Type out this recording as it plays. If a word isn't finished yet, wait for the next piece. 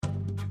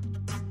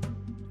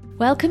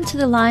Welcome to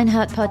the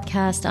Lionheart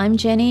Podcast. I'm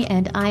Jenny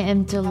and I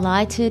am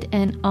delighted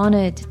and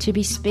honoured to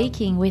be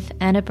speaking with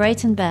Anna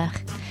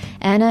Breitenbach.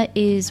 Anna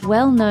is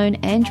well known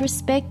and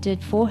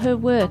respected for her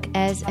work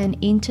as an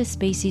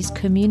interspecies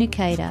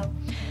communicator.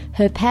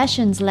 Her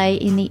passions lay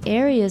in the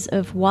areas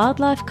of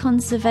wildlife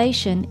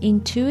conservation,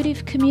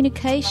 intuitive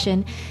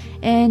communication,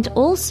 and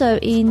also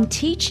in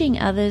teaching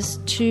others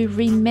to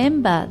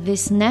remember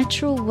this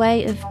natural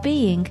way of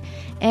being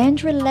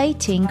and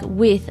relating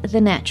with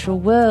the natural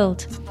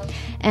world.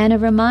 Anna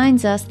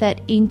reminds us that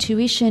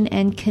intuition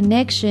and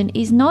connection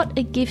is not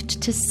a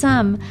gift to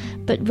some,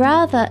 but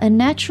rather a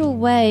natural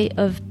way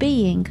of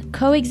being,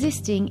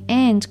 coexisting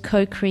and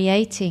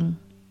co-creating.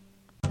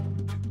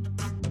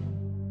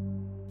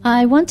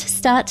 I want to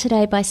start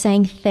today by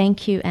saying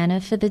thank you,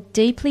 Anna, for the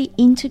deeply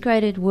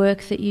integrated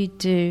work that you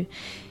do.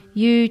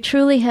 You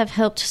truly have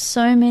helped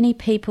so many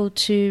people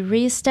to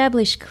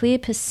re-establish clear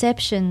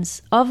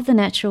perceptions of the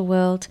natural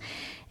world,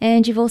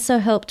 and you've also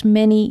helped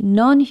many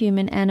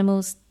non-human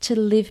animals to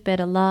live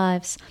better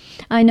lives.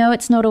 I know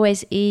it's not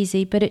always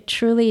easy, but it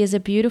truly is a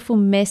beautiful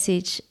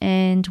message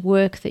and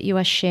work that you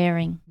are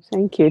sharing.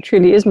 Thank you. It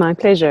truly is my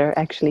pleasure,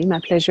 actually,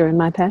 my pleasure and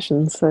my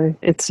passion, so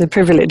it's a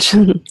privilege.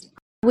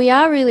 We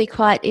are really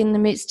quite in the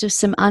midst of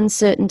some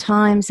uncertain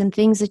times and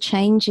things are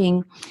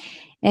changing.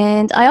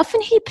 And I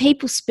often hear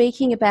people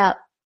speaking about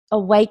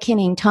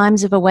awakening,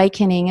 times of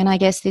awakening, and I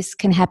guess this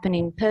can happen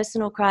in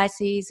personal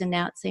crises, and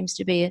now it seems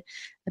to be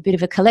a bit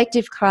of a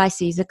collective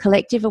crisis, a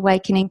collective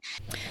awakening.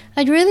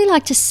 I'd really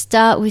like to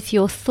start with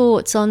your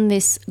thoughts on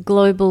this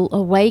global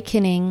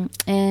awakening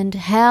and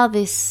how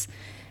this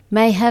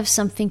may have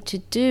something to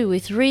do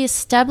with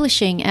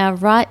re-establishing our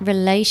right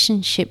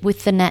relationship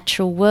with the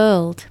natural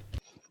world.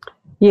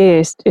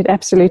 Yes, it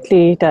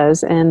absolutely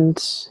does. And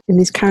in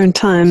these current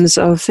times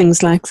of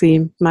things like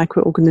the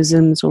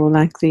microorganisms or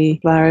like the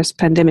virus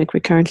pandemic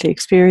we're currently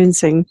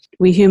experiencing,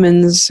 we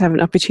humans have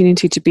an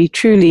opportunity to be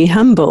truly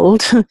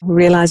humbled,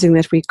 realizing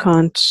that we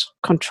can't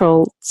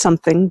control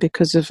something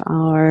because of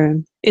our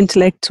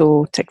intellect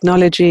or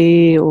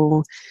technology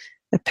or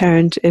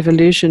apparent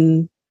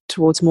evolution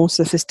towards more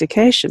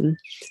sophistication.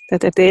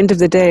 That at the end of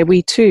the day,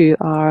 we too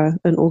are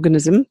an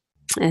organism.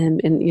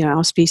 And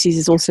our species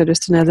is also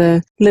just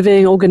another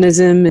living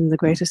organism in the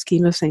greater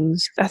scheme of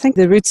things. I think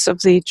the roots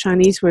of the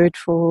Chinese word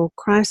for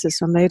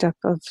crisis are made up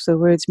of the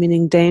words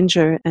meaning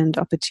danger and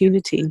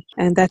opportunity.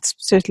 And that's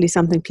certainly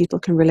something people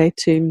can relate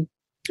to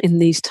in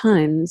these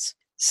times.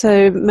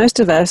 So most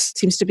of us, it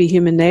seems to be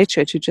human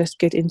nature to just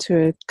get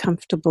into a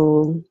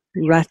comfortable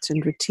rut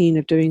and routine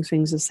of doing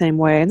things the same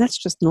way. And that's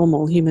just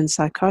normal human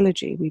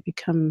psychology. We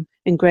become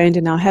ingrained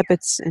in our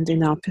habits and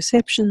in our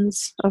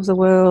perceptions of the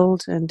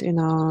world and in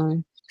our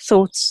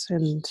thoughts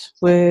and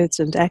words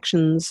and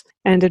actions.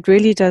 And it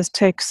really does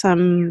take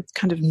some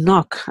kind of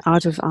knock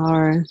out of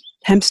our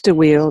hamster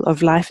wheel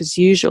of life as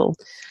usual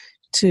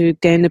to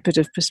gain a bit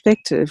of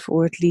perspective,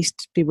 or at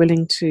least be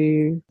willing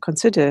to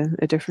consider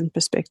a different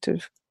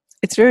perspective.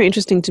 It's very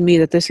interesting to me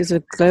that this is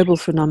a global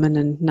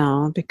phenomenon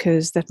now,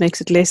 because that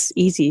makes it less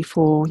easy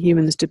for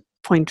humans to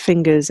point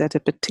fingers at a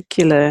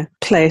particular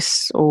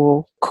place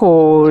or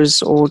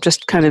cause, or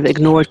just kind of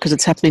ignore it because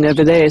it's happening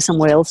over there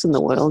somewhere else in the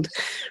world.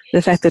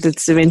 The fact that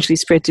it's eventually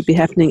spread to be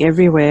happening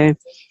everywhere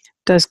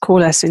does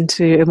call us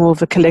into a more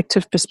of a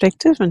collective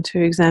perspective and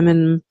to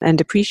examine and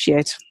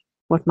appreciate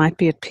what might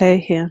be at play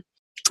here.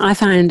 I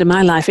find in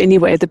my life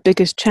anyway, the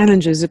biggest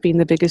challenges have been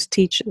the biggest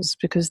teachers,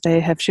 because they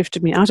have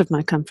shifted me out of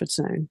my comfort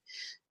zone.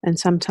 And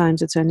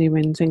sometimes it's only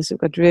when things have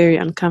got very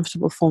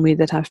uncomfortable for me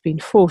that I've been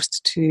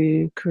forced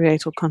to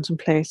create or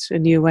contemplate a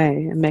new way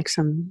and make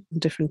some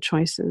different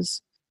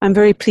choices. I'm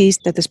very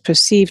pleased that this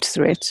perceived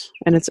threat,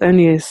 and it's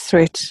only a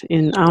threat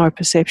in our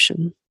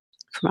perception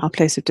from our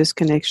place of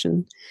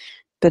disconnection,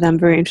 but I'm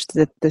very interested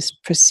that this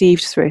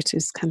perceived threat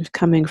is kind of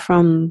coming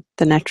from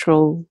the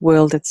natural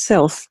world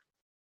itself.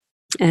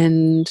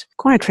 And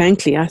quite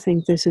frankly, I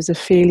think this is a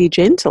fairly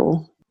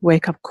gentle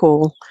wake-up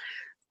call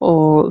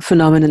or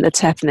phenomenon that's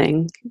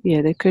happening.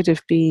 Yeah, there could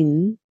have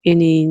been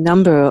any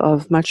number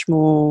of much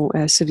more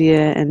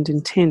severe and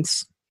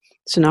intense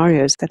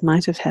scenarios that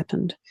might have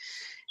happened.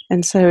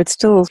 And so it's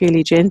still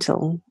fairly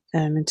gentle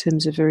in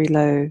terms of very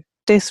low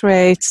death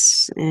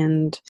rates,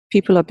 and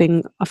people are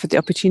being offered the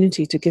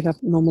opportunity to give up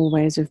normal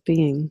ways of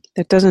being.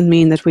 That doesn't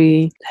mean that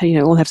we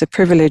all have the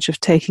privilege of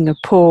taking a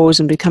pause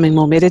and becoming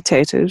more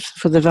meditative.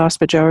 For the vast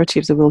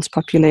majority of the world's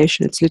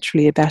population, it's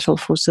literally a battle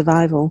for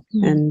survival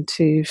and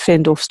to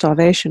fend off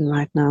starvation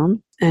right now.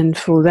 And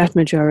for that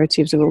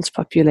majority of the world's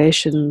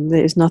population,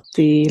 there is not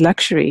the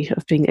luxury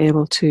of being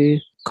able to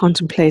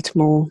contemplate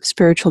more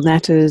spiritual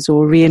matters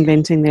or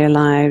reinventing their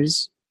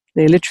lives.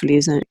 There literally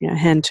is a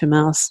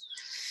hand-to-mouth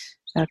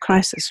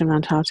crisis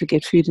around how to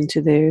get food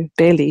into their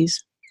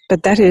bellies.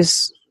 But that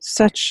is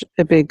such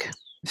a big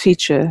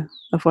feature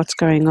of what's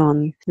going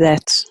on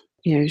that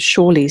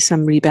surely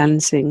some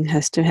rebalancing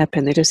has to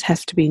happen. There just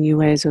have to be new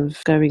ways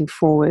of going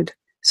forward.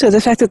 So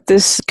the fact that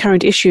this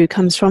current issue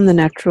comes from the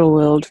natural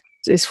world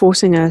is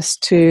forcing us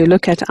to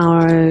look at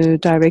our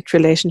direct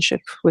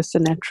relationship with the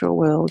natural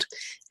world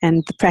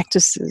and the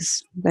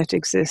practices that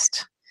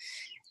exist.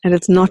 And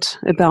it's not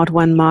about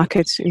one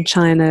market in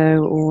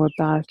China or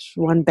about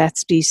one bat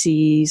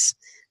species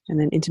and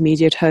then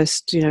intermediate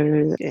host,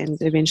 and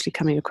eventually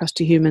coming across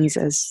to humans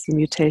as the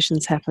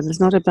mutations happen.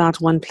 It's not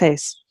about one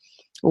place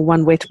or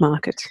one wet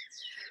market.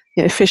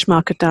 A fish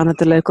market down at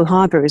the local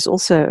harbour is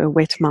also a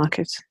wet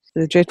market.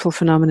 The dreadful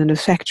phenomenon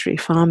of factory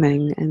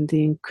farming and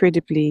the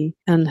incredibly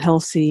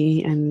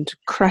unhealthy and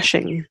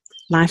crushing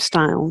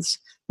lifestyles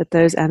that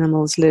those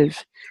animals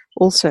live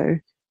also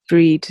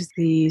breed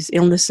these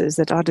illnesses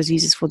that are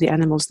diseases for the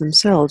animals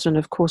themselves, and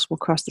of course will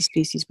cross the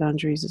species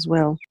boundaries as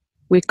well.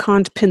 We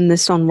can't pin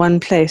this on one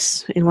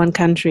place, in one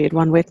country, at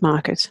one wet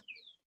market.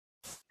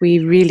 We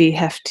really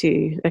have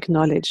to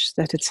acknowledge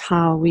that it's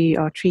how we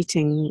are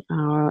treating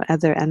our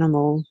other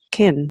animal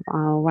kin,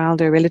 our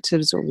wilder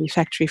relatives, or the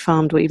factory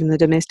farmed, or even the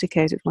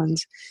domesticated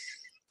ones.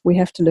 We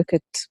have to look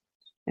at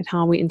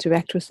how we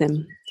interact with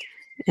them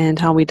and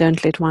how we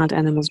don't let wild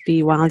animals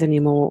be wild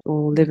anymore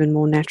or live in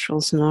more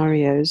natural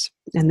scenarios.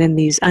 And then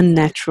these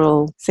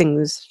unnatural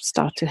things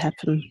start to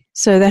happen.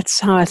 So that's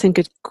how I think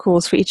it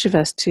calls for each of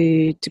us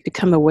to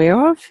become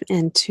aware of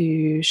and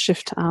to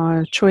shift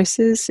our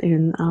choices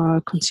in our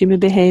consumer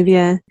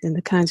behavior and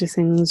the kinds of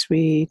things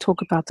we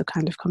talk about, the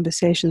kind of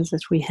conversations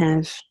that we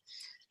have.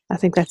 I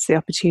think that's the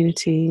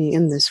opportunity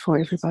in this for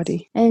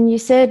everybody. And you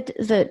said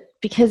that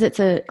because it's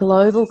a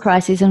global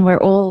crisis and we're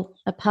all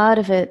a part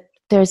of it,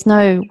 there's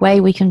no way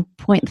we can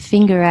point the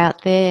finger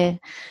out there,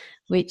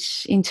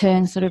 which in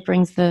turn sort of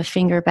brings the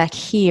finger back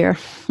here.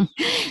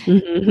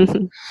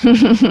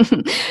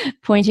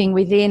 Pointing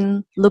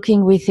within,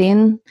 looking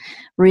within,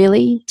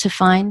 really, to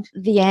find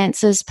the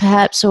answers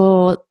perhaps,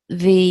 or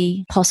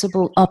the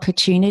possible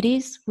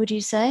opportunities, would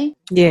you say?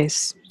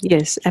 Yes,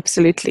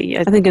 absolutely.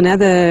 I think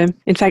another,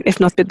 in fact, if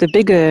not the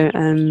bigger,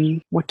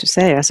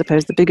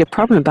 the bigger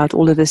problem about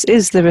all of this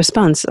is the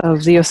response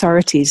of the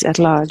authorities at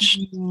large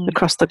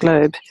across the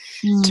globe.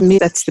 To me,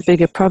 that's the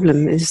bigger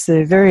problem, is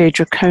the very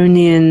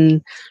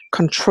draconian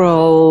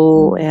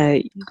control,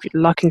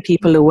 locking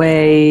people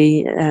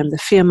away, the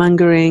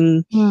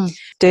fear-mongering,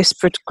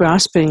 desperate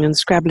grasping and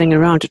scrabbling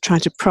around to try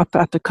to prop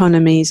up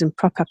economies and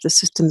prop up the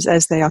systems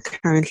as they are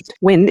currently.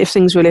 When, if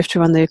things were left to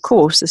run their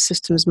course, the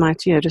systems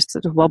might, just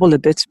sort of wobble a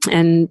bit,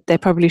 and they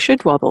probably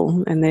should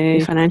wobble, and their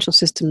financial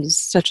systems,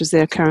 such as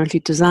they're currently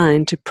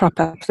designed to prop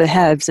up the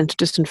haves and to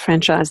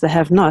disenfranchise the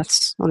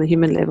have-nots on the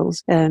human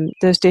levels,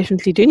 those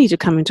definitely do need to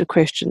come into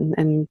question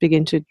and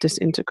begin to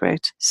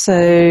disintegrate.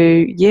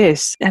 So,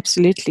 yes,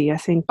 absolutely. I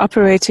think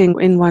operating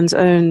in one's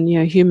own,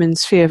 human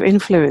sphere of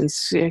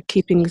influence,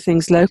 keeping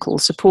things local,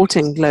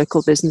 supporting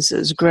local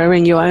businesses,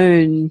 growing your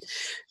own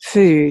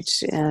food,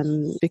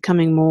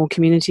 becoming more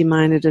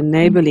community-minded and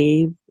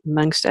neighborly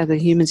amongst other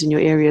humans in your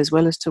area as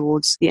well as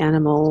towards the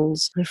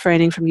animals,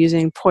 refraining from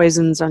using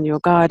poisons on your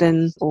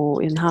garden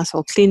or in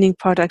household cleaning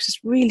products, just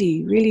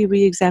really, really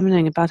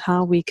re-examining about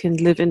how we can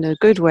live in a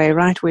good way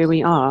right where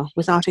we are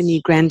without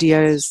any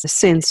grandiose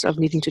sense of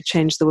needing to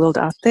change the world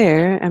out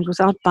there and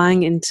without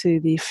buying into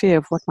the fear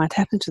of what might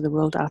happen to the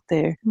world out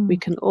there. We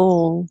can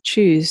all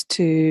choose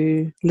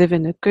to live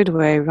in a good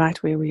way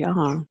right where we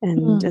are,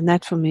 and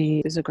that for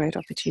me is a great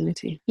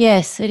opportunity.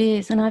 Yes, it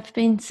is, and I've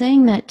been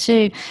seeing that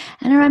too.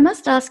 And I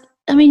must ask,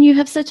 you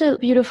have such a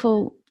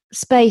beautiful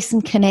space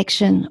and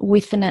connection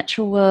with the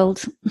natural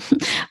world,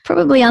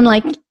 probably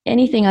unlike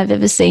anything I've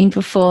ever seen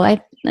before.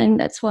 And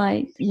that's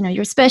why,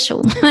 you're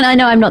special. And I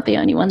know I'm not the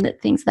only one that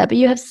thinks that, but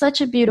you have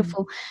such a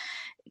beautiful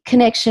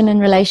connection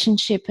and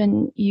relationship,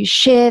 and you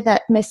share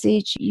that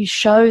message, you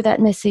show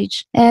that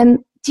message. And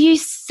do you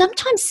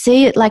sometimes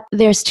see it like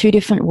there's two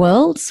different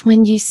worlds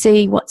when you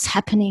see what's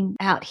happening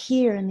out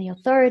here and the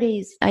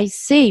authorities? I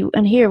see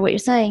and hear what you're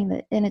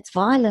saying, and it's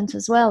violent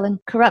as well, and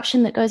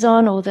corruption that goes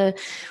on, or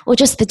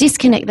just the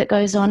disconnect that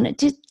goes on.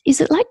 Is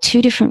it like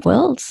two different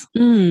worlds?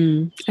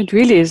 It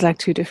really is like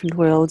two different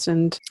worlds,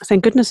 and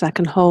thank goodness I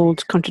can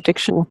hold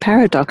contradiction or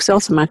paradox.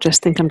 Else I might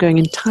just think I'm going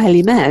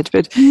entirely mad.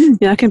 But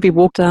I can be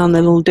walked down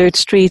the little dirt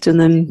street in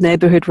the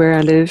neighborhood where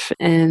I live,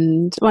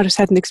 and I just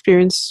had an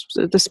experience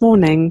this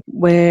morning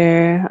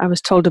where I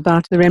was told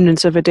about the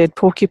remnants of a dead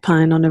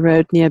porcupine on a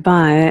road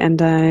nearby,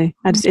 and I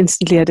just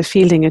instantly had a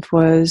feeling it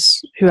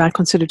was who I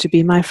considered to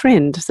be my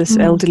friend, this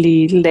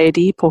elderly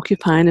lady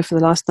porcupine, who for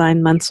the last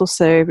 9 months or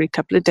so, every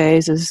couple of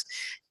days has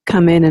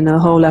come in and a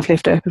hole I've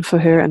left open for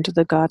her under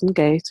the garden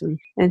gate,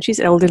 and she's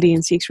elderly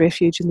and seeks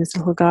refuge in this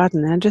little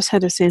garden. And I just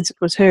had a sense it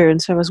was her,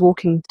 and so I was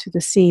walking to the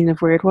scene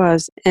of where it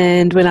was,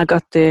 and when I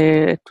got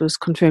there it was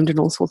confirmed in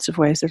all sorts of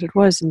ways that it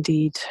was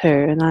indeed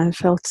her, and I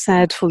felt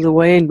sad for the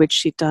way in which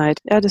she died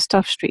at a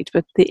stop street,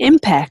 but the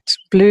impact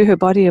blew her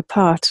body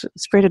apart,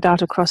 spread it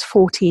out across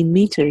 14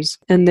 meters,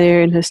 and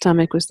there in her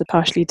stomach was the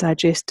partially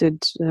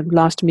digested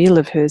last meal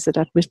of hers that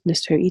I'd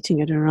witnessed her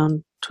eating at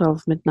around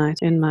 12 midnight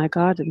in my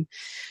garden.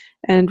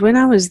 And when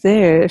I was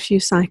there, a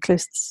few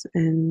cyclists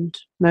and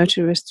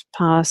motorists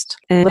passed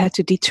and had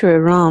to detour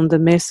around the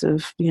mess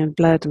of,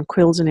 blood and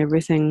quills and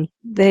everything.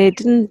 They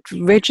didn't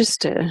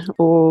register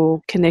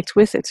or connect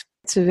with it.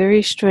 It's a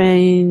very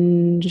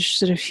strange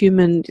sort of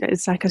human,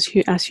 it's like us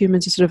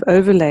humans are sort of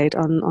overlaid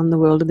on the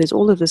world, and there's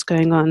all of this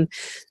going on.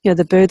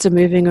 The birds are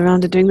moving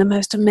around and doing the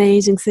most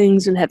amazing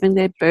things and having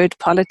their bird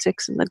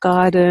politics in the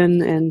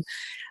garden, and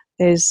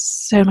there's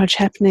so much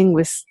happening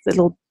with the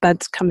little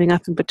buds coming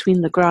up in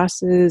between the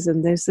grasses,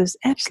 and there's this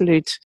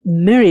absolute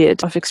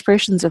myriad of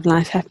expressions of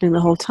life happening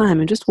the whole time.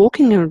 And just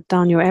walking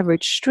down your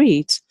average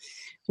street,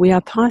 we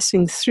are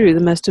passing through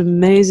the most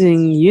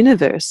amazing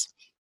universe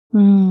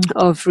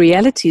of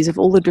realities of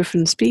all the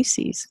different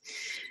species.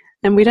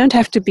 And we don't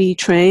have to be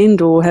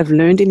trained or have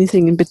learned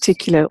anything in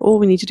particular. All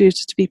we need to do is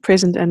just to be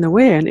present and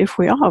aware. And if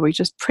we are, we're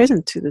just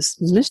present to this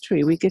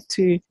mystery. We get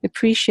to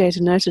appreciate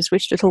and notice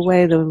which little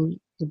way the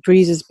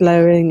breeze is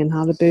blowing and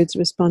how the birds are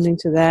responding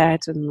to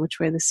that and which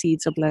way the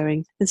seeds are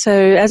blowing. And so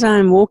as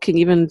I'm walking,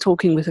 even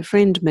talking with a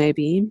friend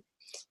maybe,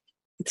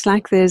 it's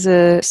like there's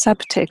a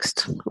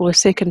subtext or a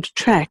second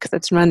track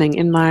that's running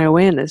in my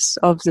awareness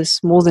of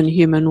this more than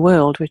human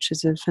world, which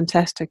is a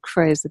fantastic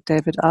phrase that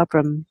David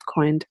Abram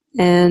coined.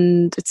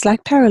 And it's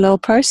like parallel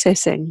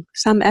processing.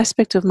 Some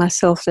aspect of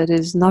myself that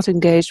is not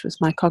engaged with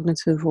my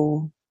cognitive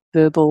or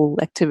verbal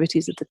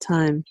activities at the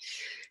time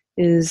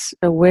is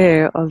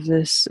aware of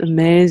this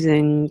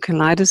amazing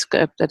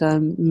kaleidoscope that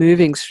I'm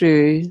moving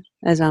through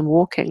as I'm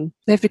walking.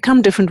 They've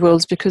become different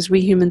worlds because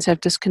we humans have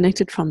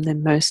disconnected from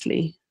them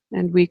mostly.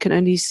 And we can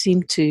only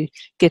seem to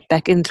get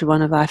back into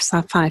one of our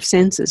five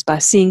senses by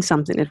seeing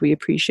something that we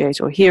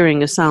appreciate or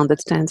hearing a sound that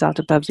stands out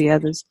above the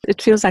others.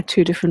 It feels like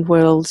two different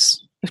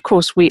worlds. Of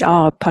course, we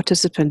are a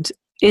participant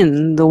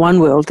in the one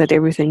world that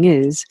everything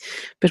is,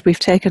 but we've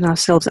taken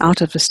ourselves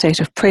out of a state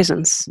of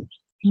presence.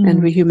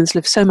 And we humans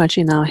live so much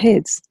in our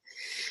heads.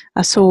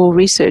 I saw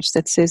research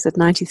that says that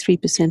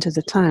 93% of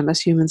the time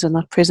us humans are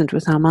not present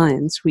with our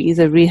minds. We're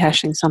either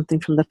rehashing something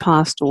from the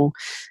past or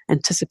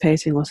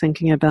anticipating or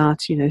thinking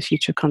about,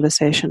 future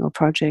conversation or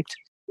project.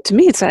 To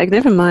me, it's like,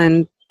 never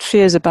mind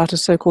fears about a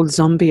so-called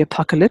zombie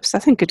apocalypse. I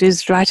think it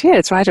is right here.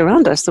 It's right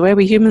around us. The way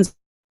we humans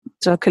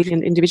are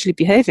individually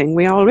behaving,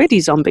 we are already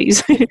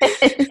zombies.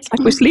 It's like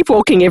we're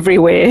sleepwalking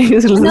everywhere.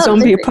 The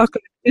zombie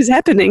apocalypse is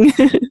happening.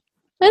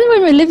 And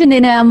when we're living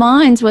in our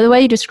minds, well, the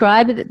way you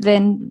describe it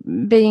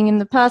then being in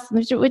the past,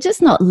 we're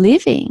just not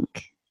living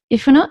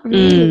if we're not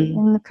really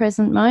in the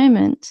present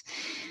moment.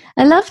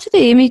 I loved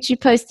the image you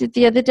posted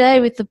the other day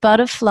with the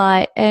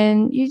butterfly,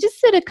 and you just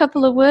said a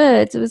couple of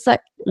words. It was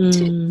like,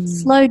 to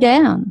slow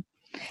down.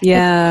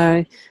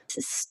 Yeah.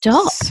 To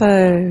stop.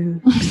 So,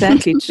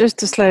 exactly, just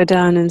to slow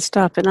down and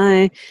stop.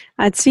 And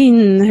I'd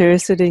seen her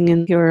sitting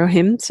in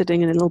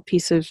a little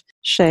piece of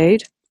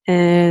shade,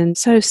 and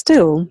so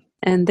still.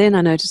 And then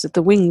I noticed that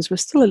the wings were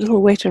still a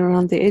little wetter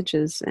around the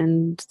edges,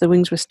 and the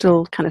wings were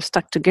still kind of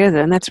stuck together.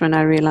 And that's when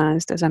I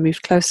realized, as I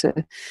moved closer,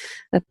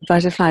 that the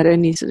butterfly had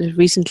only sort of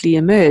recently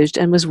emerged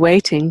and was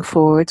waiting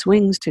for its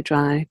wings to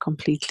dry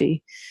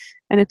completely.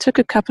 And it took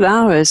a couple of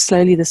hours.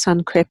 Slowly the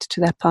sun crept to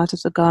that part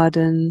of the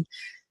garden,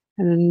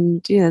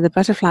 and the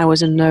butterfly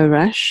was in no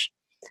rush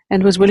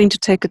and was willing to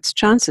take its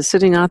chances.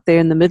 Sitting out there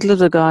in the middle of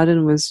the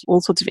garden was all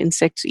sorts of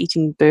insects,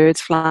 eating birds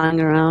flying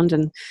around,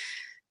 and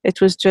it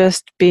was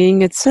just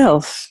being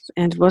itself,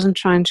 and it wasn't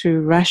trying to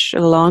rush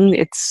along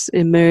its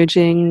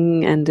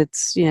emerging and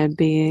its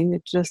being.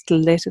 It just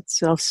let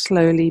itself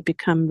slowly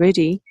become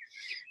ready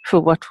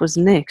for what was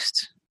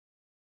next.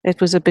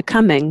 It was a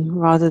becoming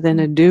rather than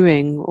a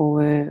doing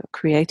or a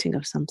creating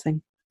of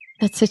something.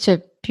 That's such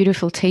a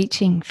beautiful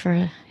teaching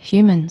for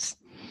humans.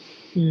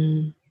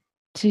 To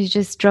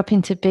just drop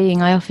into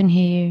being. I often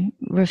hear you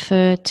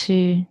refer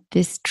to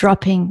this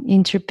dropping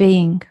into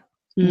being.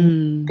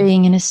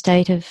 Being in a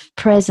state of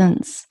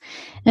presence.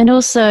 And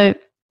also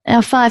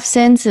our five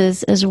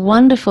senses, as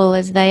wonderful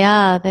as they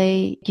are,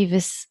 they give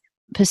us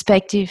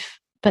perspective,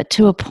 but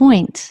to a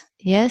point,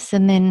 yes?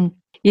 And then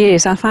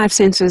yes, our five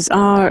senses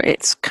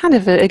it's kind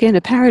of, again,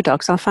 a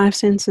paradox. Our five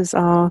senses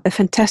are a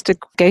fantastic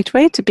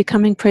gateway to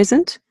becoming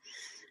present.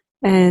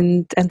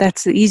 And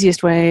that's the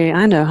easiest way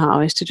I know how,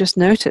 is to just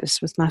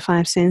notice with my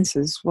five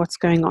senses what's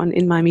going on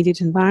in my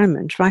immediate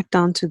environment, right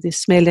down to the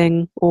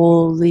smelling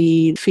or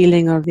the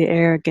feeling of the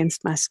air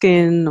against my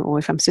skin, or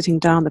if I'm sitting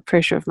down, the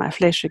pressure of my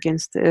flesh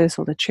against the earth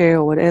or the chair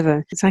or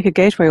whatever. It's like a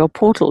gateway or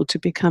portal to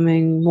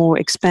becoming more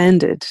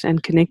expanded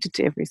and connected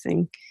to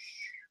everything.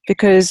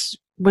 Because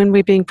when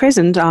we're being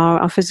present,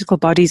 our physical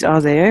bodies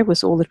are there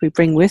with all that we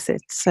bring with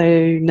it. So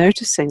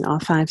noticing our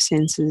five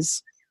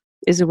senses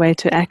is a way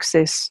to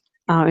access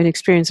an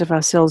experience of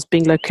ourselves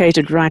being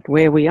located right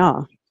where we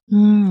are.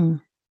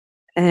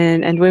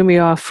 And when we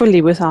are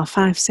fully with our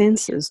five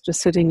senses, just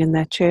sitting in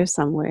that chair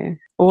somewhere,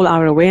 all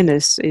our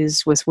awareness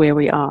is with where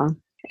we are.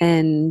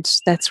 And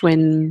that's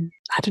when,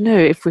 I don't know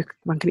if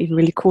one can even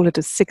really call it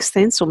a sixth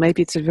sense, or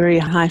maybe it's a very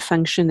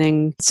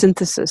high-functioning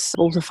synthesis,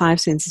 all the five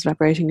senses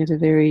vibrating at a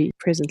very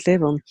present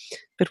level.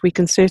 But we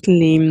can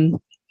certainly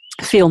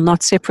feel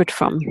not separate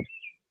from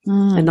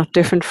and not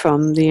different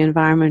from the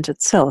environment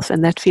itself.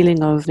 And that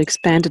feeling of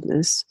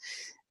expandedness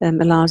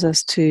allows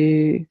us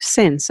to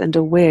sense and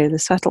aware the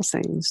subtle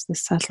things, the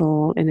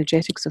subtle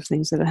energetics of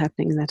things that are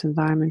happening in that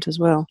environment as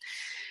well.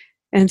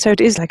 And so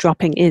it is like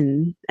dropping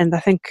in. And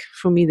I think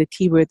for me, the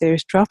key word there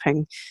is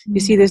dropping. You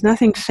see, there's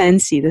nothing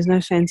fancy. There's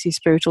no fancy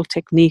spiritual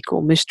technique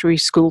or mystery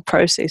school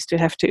process to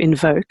have to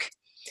invoke.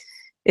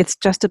 It's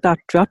just about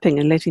dropping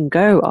and letting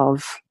go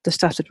of the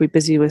stuff that we're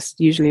busy with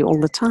usually all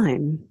the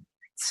time.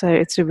 So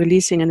it's a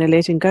releasing and a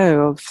letting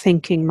go of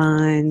thinking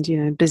mind,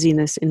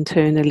 busyness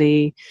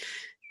internally,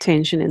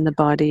 tension in the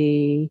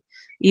body,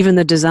 even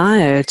the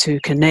desire to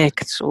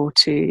connect or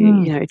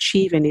to,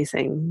 achieve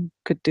anything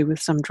could do with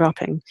some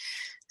dropping.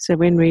 So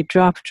when we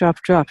drop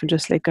and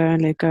just let go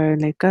and let go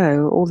and let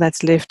go, all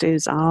that's left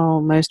is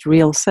our most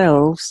real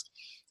selves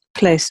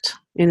placed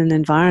in an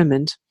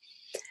environment.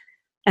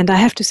 And I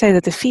have to say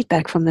that the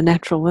feedback from the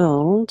natural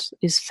world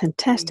is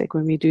fantastic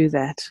when we do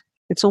that.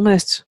 It's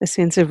almost a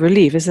sense of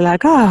relief. It's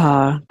like,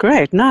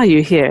 great, now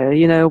you're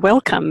here,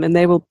 welcome. And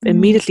they will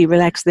immediately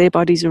relax their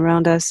bodies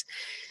around us,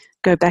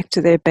 go back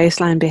to their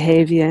baseline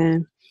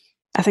behavior.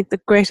 I think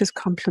the greatest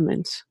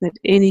compliment that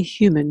any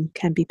human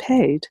can be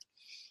paid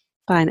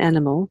by an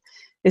animal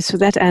is for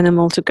that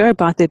animal to go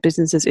about their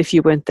business as if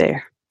you weren't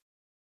there.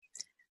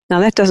 Now,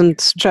 that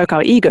doesn't stroke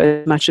our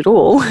ego much at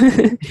all,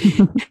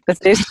 but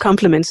there's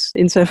compliments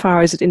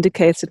insofar as it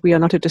indicates that we are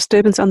not a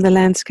disturbance on the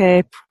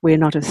landscape, we're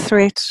not a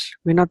threat,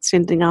 we're not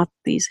sending out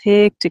these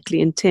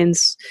hectically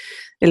intense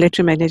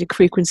electromagnetic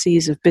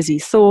frequencies of busy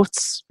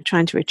thoughts,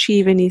 trying to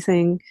achieve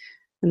anything.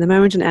 And the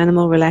moment an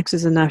animal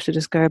relaxes enough to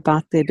just go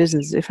about their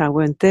business as if I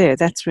weren't there,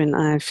 that's when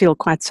I feel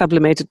quite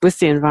sublimated with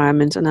the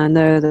environment and I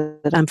know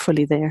that I'm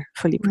fully there,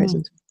 fully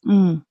present.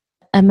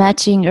 A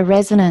matching, a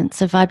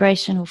resonance, a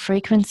vibrational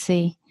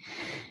frequency.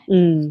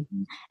 And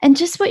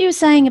just what you were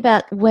saying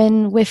about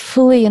when we're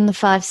fully in the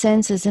five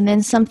senses and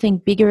then something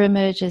bigger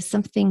emerges,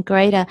 something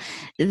greater,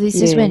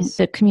 this is when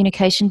the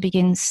communication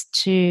begins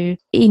to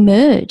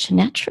emerge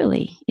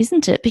naturally,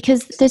 isn't it?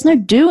 Because there's no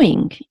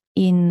doing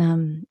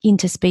in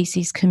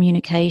interspecies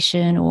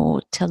communication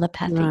or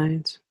telepathy.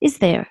 Right. Is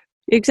there?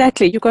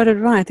 Exactly, you got it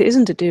right. There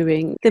isn't a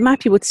doing. There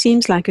might be what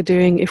seems like a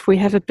doing if we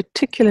have a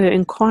particular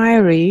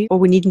inquiry or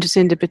we need to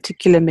send a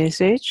particular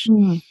message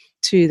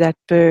to that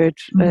bird,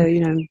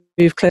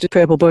 move close to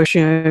purple bush,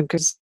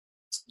 because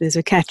there's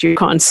a cat you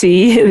can't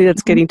see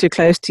that's getting too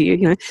close to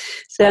you,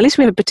 So at least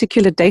we have a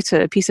particular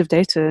data, a piece of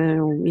data,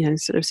 or,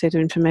 sort of set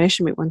of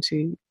information we want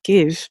to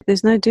give.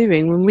 There's no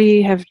doing. When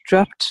we have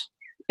dropped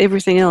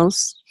everything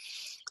else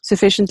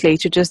sufficiently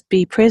to just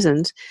be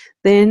present,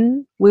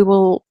 then we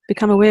will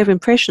become aware of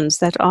impressions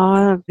that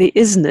are the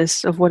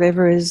isness of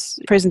whatever is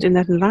present in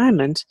that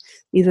environment,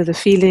 either the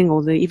feeling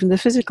or even the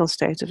physical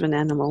state of an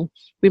animal.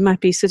 We might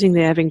be sitting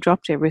there having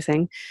dropped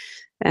everything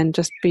and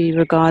just be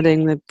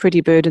regarding the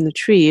pretty bird in the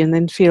tree and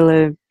then feel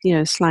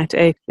a slight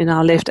ache in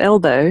our left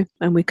elbow,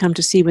 and we come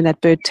to see when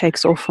that bird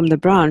takes off from the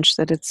branch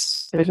that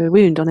it's a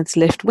wound on its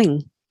left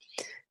wing.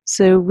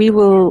 So we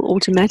will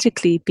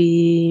automatically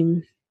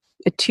be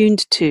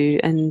attuned to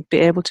and be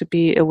able to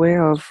be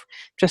aware of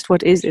just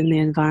what is in the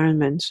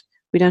environment.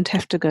 We don't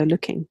have to go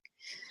looking.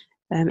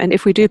 And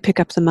if we do pick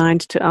up the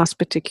mind to ask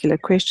particular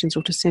questions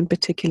or to send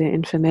particular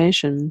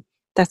information,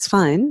 that's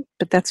fine,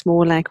 but that's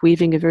more like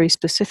weaving a very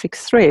specific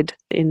thread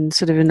in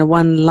a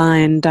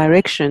one-line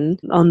direction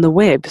on the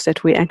web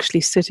that we're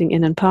actually sitting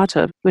in and part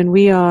of. When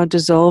we are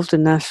dissolved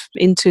enough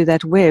into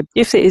that web,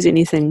 if there is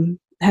anything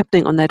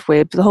happening on that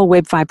web, the whole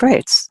web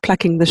vibrates.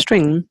 Plucking the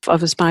string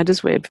of a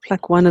spider's web,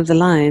 pluck one of the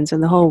lines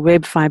and the whole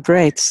web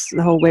vibrates.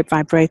 The whole web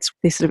vibrates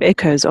the sort of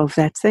echoes of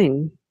that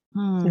thing.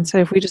 And so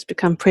if we just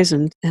become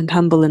present and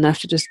humble enough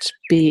to just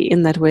be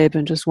in that web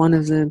and just one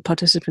of the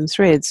participant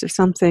threads, if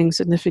something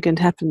significant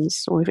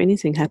happens or if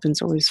anything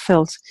happens or is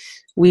felt,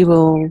 we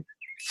will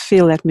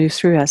feel that move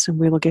through us and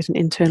we will get an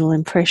internal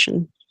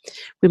impression.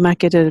 We might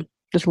get a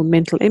little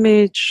mental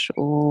image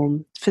or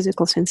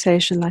physical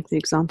sensation like the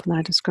example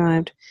I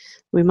described.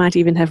 We might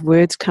even have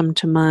words come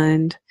to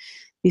mind.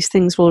 These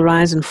things will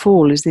rise and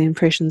fall as the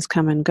impressions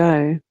come and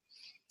go.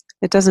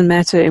 It doesn't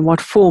matter in what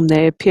form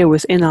they appear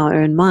within our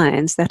own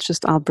minds. That's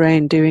just our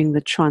brain doing the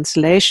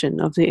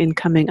translation of the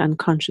incoming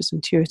unconscious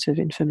intuitive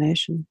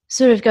information.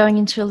 Sort of going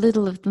into a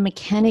little of the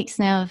mechanics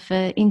now of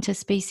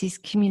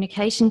interspecies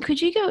communication. Could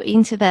you go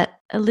into that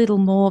a little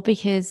more?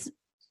 Because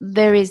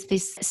there is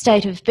this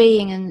state of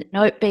being and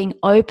being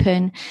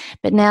open,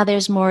 but now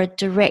there's more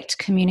direct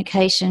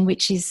communication,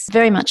 which is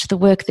very much the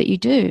work that you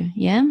do,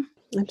 yeah?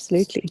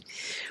 Absolutely.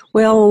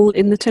 Well,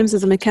 in the terms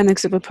of the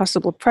mechanics of a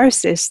possible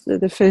process,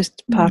 the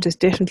first part is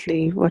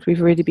definitely what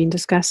we've already been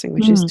discussing,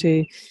 which is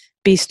to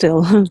be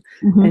still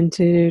and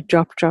to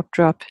drop.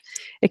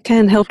 It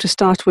can help to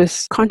start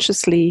with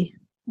consciously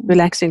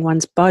relaxing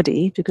one's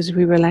body, because if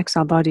we relax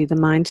our body, the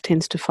mind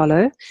tends to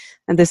follow.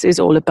 And this is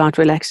all about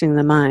relaxing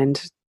the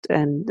mind.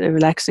 and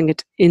relaxing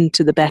it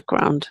into the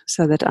background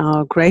so that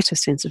our greater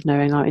sense of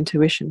knowing, our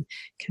intuition,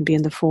 can be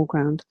in the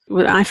foreground.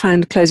 Well, I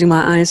find closing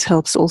my eyes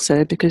helps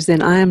also, because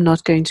then I am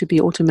not going to be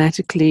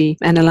automatically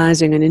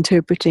analyzing and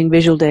interpreting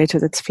visual data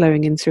that's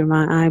flowing in through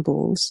my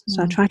eyeballs.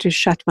 So I try to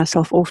shut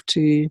myself off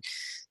to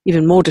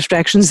even more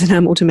distractions than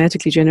I'm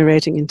automatically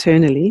generating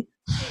internally.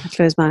 I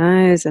close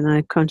my eyes and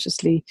I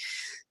consciously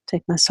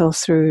take myself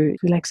through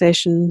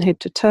relaxation head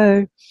to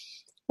toe.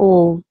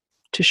 Or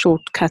to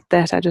shortcut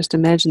that, I just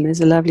imagine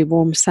there's a lovely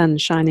warm sun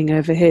shining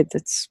overhead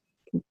that's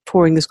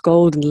pouring this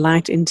golden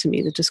light into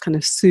me that just kind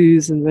of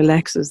soothes and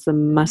relaxes the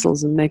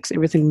muscles and makes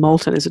everything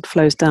molten as it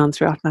flows down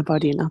throughout my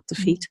body and up the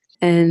feet.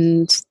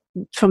 And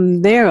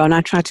from there on,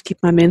 I try to keep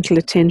my mental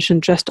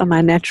attention just on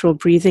my natural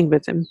breathing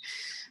rhythm,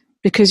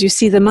 because you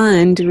see, the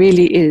mind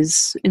really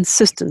is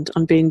insistent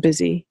on being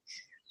busy.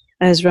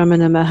 As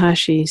Ramana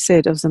Maharshi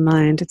said of the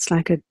mind, it's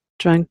like a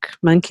drunk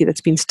monkey that's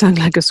been stung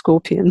like a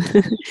scorpion.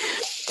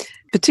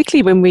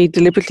 Particularly when we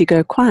deliberately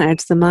go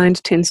quiet, the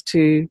mind tends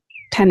to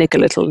panic a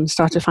little and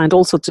start to find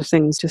all sorts of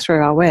things to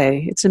throw our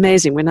way. It's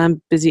amazing. When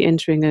I'm busy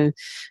entering an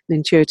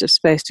intuitive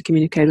space to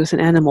communicate with an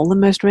animal, the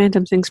most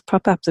random things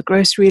pop up, the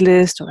grocery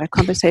list or a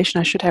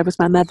conversation I should have with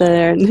my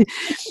mother.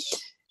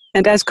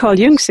 And as Carl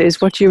Jung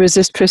says, what you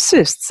resist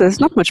persists. So there's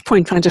not much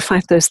point trying to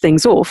fight those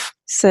things off.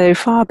 So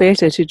far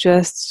better to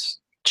just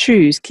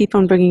choose, keep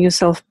on bringing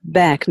yourself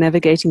back,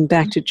 navigating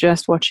back to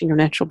just watching your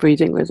natural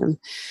breathing rhythm.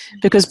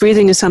 Because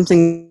breathing is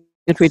something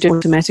that we do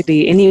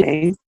automatically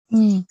anyway.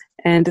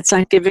 And it's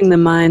like giving the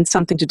mind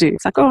something to do.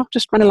 It's like, oh,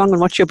 just run along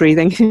and watch your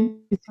breathing.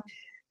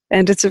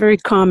 And it's a very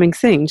calming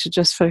thing to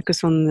just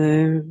focus on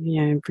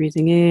the,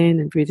 breathing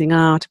in and breathing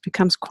out. It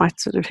becomes quite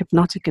sort of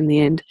hypnotic in the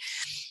end.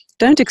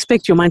 Don't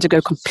expect your mind to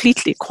go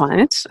completely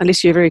quiet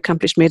unless you're a very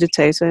accomplished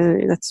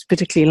meditator. That's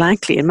particularly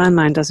likely. And my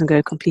mind doesn't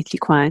go completely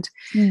quiet.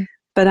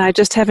 But I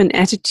just have an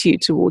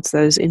attitude towards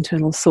those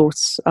internal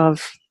thoughts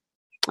of,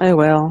 oh,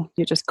 well,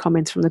 you just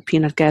comments from the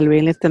peanut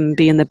gallery, let them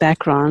be in the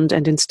background,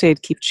 and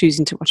instead keep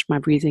choosing to watch my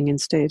breathing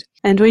instead.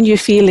 And when you're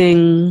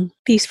feeling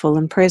peaceful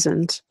and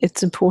present,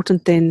 it's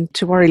important then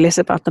to worry less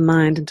about the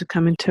mind and to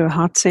come into a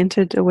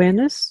heart-centered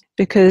awareness,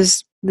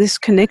 because this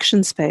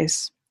connection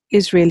space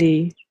is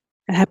really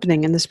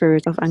happening in the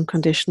spirit of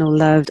unconditional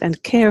love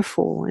and care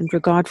for and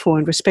regard for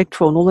and respect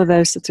for and all of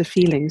those sorts of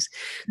feelings.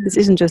 This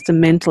isn't just a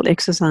mental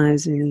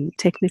exercise in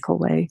a technical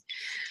way.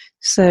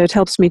 So it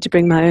helps me to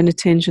bring my own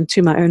attention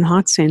to my own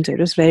heart center,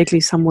 just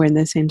vaguely somewhere in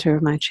the center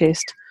of my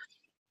chest.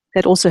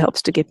 That also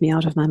helps to get me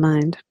out of my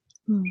mind.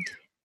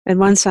 And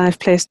once I've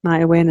placed my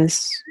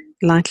awareness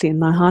lightly in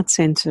my heart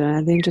center,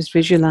 I then just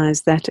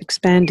visualize that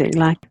expanding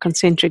like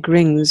concentric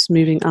rings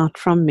moving out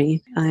from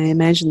me. I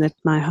imagine that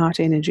my heart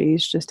energy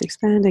is just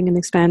expanding and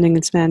expanding and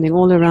expanding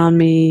all around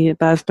me,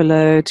 above,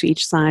 below, to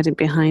each side and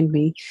behind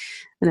me.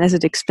 And as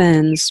it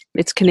expands,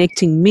 it's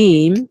connecting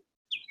me,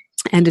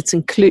 and it's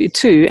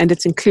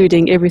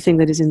including everything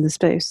that is in the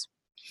space.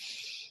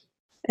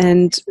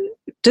 And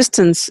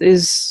distance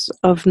is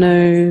of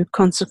no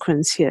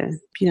consequence here.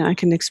 I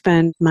can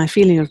expand my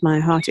feeling of my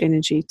heart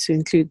energy to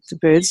include the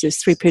birds. There's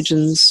 3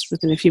 pigeons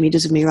within a few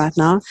meters of me right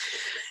now.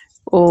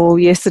 Or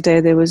yesterday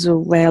there was a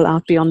whale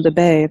out beyond the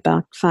bay,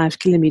 about 5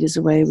 kilometers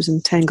away. It was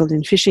entangled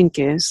in fishing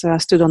gear. So I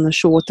stood on the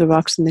shore with the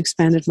rocks and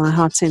expanded my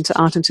heart center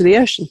out into the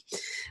ocean.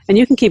 And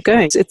you can keep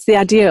going. It's the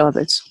idea of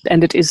it,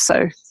 and it is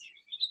so.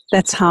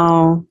 That's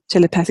how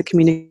telepathic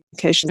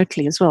communication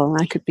locally as well.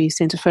 I could be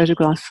sent a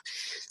photograph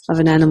of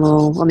an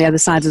animal on the other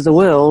side of the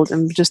world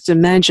and just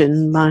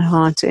imagine my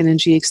heart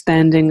energy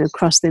expanding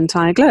across the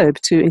entire globe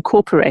to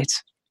incorporate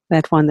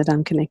that one that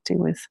I'm connecting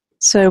with.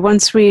 So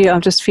once we are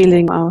just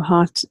feeling our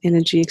heart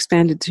energy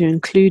expanded to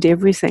include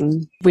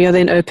everything, we are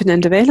then open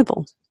and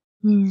available.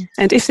 And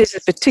if there's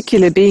a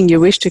particular being you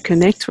wish to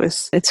connect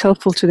with, it's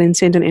helpful to then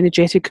send an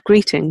energetic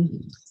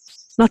greeting.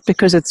 Not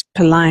because it's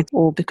polite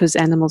or because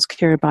animals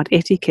care about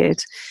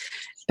etiquette,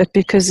 but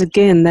because,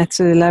 again, that's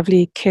a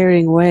lovely,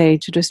 caring way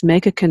to just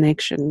make a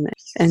connection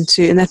and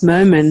to, in that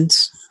moment,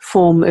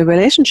 form a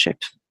relationship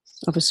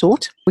of a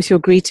sort with your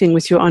greeting,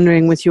 with your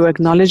honoring, with your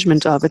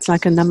acknowledgement of. It's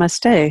like a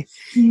namaste.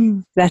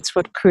 That's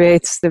what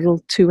creates the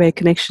real two-way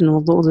connection,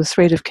 or the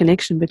thread of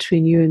connection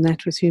between you and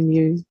that with whom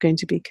you're going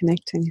to be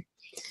connecting.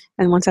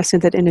 And once I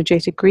sent that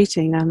energetic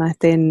greeting, I might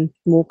then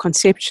more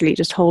conceptually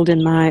just hold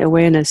in my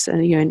awareness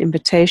an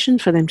invitation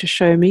for them to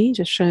show me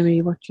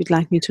what you'd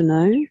like me to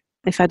know.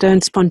 If I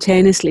don't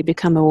spontaneously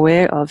become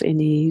aware of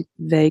any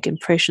vague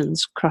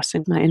impressions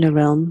crossing my inner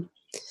realm,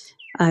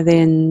 I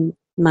then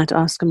might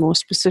ask a more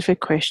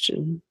specific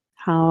question.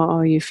 How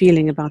are you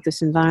feeling about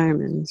this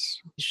environment?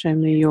 Show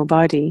me your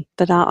body.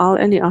 But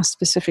I'll only ask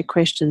specific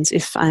questions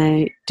if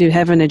I do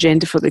have an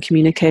agenda for the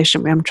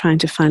communication where I'm trying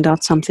to find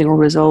out something or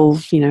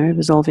resolve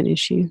an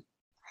issue.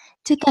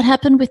 Did that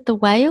happen with the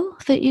whale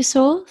that you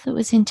saw that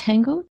was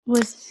entangled?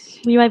 Were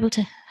you able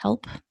to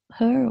help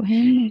her or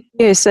him?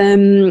 Yes,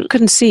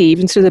 couldn't see,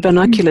 even through the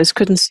binoculars,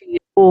 couldn't see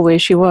where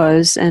she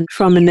was, and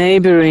from a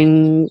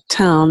neighboring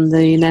town,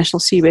 the National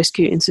Sea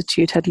Rescue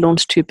Institute had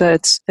launched 2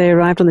 boats. They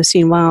arrived on the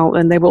scene while,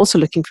 and they were also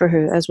looking for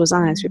her, as was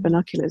I, through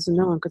binoculars, and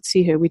no one could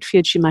see her. We'd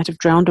feared she might have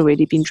drowned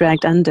already, been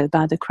dragged under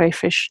by the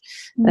crayfish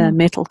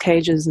metal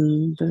cages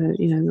and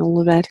and all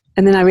of that.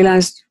 And then I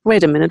realized,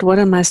 wait a minute, what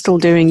am I still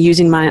doing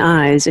using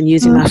my eyes and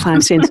using my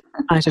 5 senses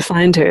to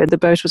find her? The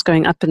boat was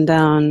going up and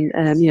down,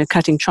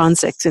 cutting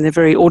transects in a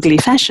very orderly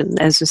fashion,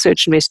 as a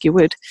search and rescue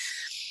would.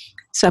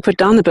 So I put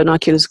down the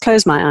binoculars,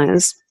 closed my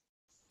eyes,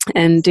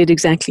 and did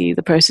exactly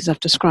the process I've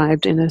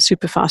described in a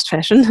super fast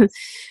fashion,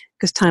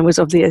 because time was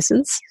of the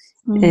essence,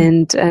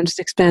 and just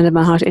expanded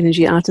my heart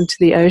energy out into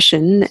the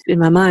ocean. In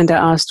my mind, I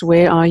asked,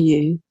 where are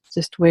you?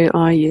 Just where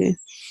are you?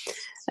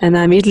 And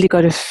I immediately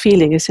got a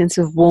feeling, a sense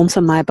of warmth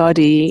on my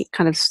body,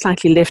 kind of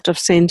slightly left of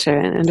center,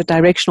 and a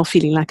directional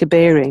feeling like a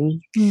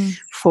bearing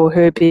for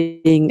her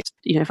being,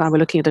 if I were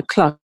looking at a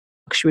clock,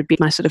 she would be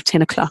my sort of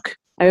 10 o'clock.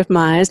 I opened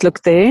my eyes,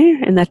 looked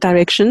there in that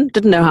direction,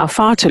 didn't know how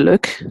far to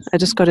look. I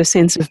just got a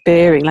sense of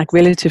bearing, like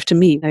relative to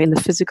me, in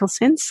the physical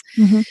sense.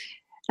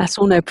 I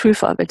saw no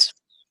proof of it.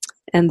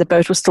 And the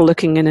boat was still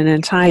looking in an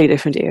entirely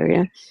different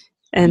area.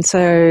 And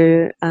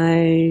so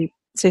I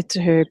said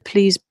to her,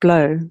 please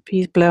blow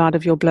out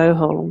of your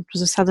blowhole. It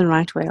was a southern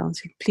right whale. I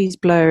said, please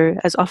blow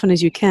as often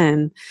as you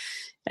can,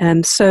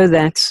 so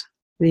that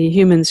the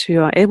humans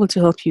who are able to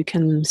help you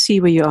can see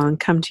where you are and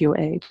come to your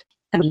aid.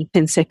 And in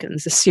 10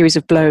 seconds, a series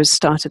of blows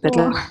started that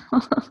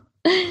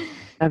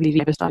lovely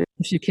river started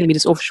a few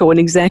kilometers offshore in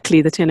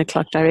exactly the 10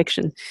 o'clock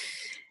direction.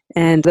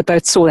 And the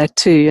boat saw that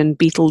too and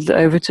beetled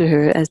over to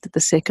her, as did the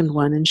second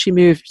one. And she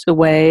moved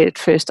away at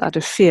first out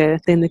of fear.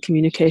 Then the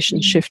communication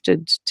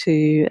shifted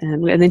to,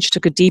 and then she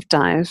took a deep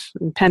dive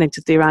and panicked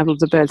at the arrival of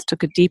the boats,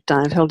 took a deep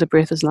dive, held her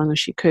breath as long as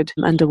she could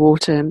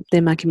underwater.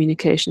 Then my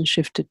communication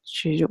shifted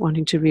to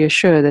wanting to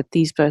reassure that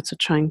these boats are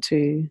trying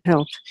to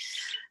help.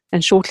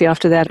 And shortly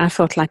after that, I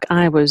felt like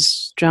I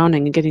was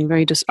drowning and getting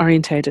very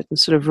disorientated and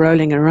sort of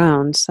rolling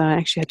around. So I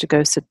actually had to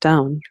go sit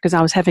down because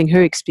I was having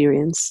her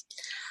experience.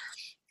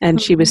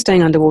 And she was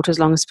staying underwater as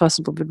long as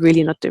possible, but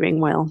really not doing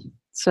well.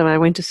 So I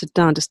went to sit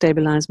down to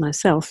stabilize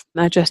myself.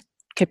 I just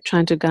kept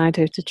trying to guide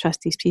her to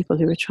trust these people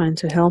who were trying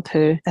to help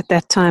her. At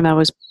that time, I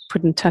was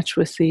put in touch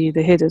with the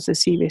head of the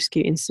Sea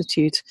Rescue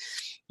Institute.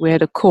 We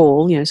had a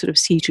call, sort of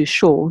sea to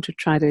shore, to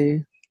try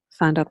to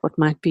find out what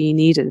might be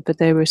needed, but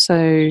they were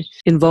so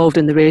involved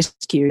in the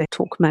rescue, they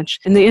talk much.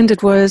 In the end,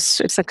 it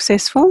was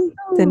successful.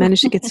 They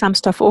managed to get some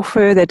stuff off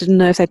her. They didn't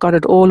know if they got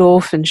it all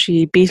off, and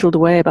she beetled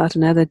away about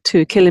another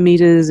 2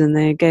 kilometers, and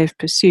they gave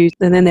pursuit.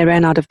 And then they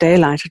ran out of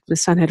daylight. The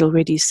sun had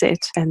already set,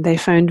 and they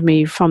phoned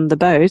me from the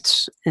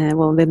boat.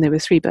 Then there were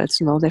 3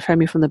 boats involved. They phoned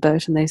me from the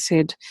boat, and they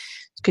said,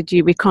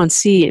 we can't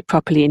see it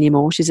properly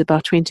anymore. She's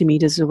about 20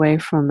 meters away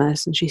from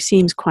us, and she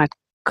seems quite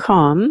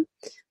calm,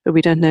 but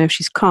we don't know if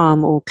she's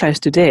calm or close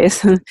to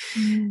death.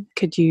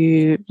 Could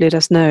you let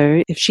us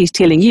know if she's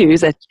telling you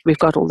that we've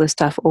got all this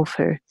stuff off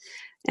her?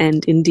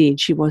 And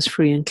indeed, she was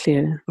free and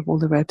clear of all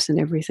the ropes and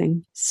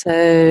everything. So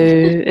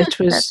it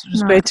was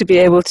great to be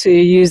able to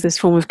use this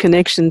form of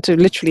connection to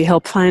literally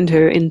help find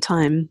her in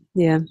time.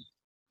 Yeah.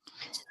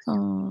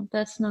 Oh,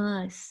 that's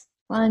nice.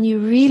 Well, and you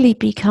really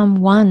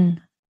become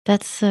one.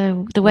 That's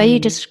the way you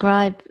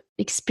describe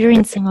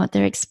experiencing what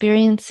they're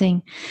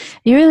experiencing.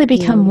 You really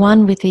become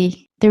one with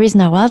there is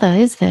no other,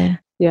 is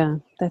there? Yeah,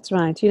 that's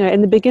right.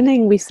 In the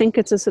beginning, we think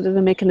it's a sort of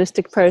a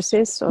mechanistic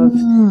process of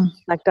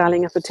like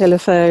dialing up a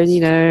telephone,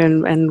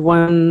 and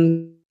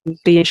one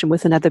being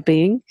with another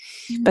being.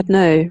 But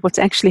no, what's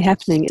actually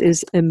happening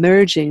is a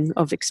merging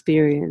of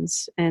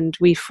experience, and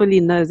we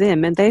fully know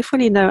them, and they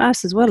fully know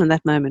us as well in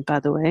that moment, by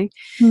the way.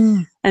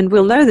 And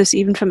we'll know this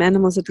even from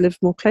animals that live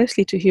more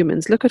closely to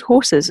humans. Look at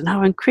horses and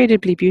how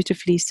incredibly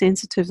beautifully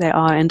sensitive they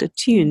are and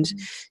attuned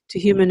to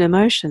human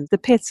emotions. The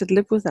pets that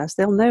live with us,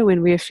 they'll know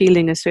when we're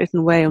feeling a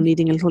certain way or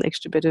needing a little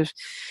extra bit of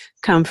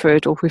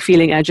comfort, or if we're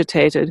feeling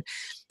agitated.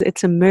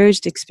 It's a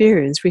merged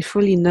experience. We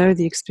fully know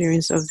the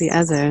experience of the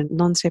other,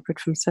 non-separate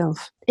from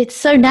self. It's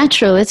so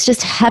natural. It's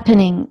just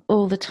happening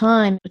all the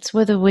time. It's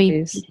whether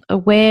we're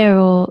aware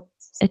or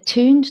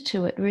attuned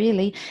to it,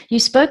 really. You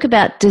spoke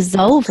about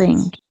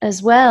dissolving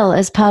as well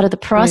as part of the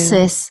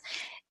process,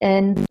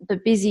 and the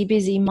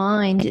busy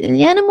mind.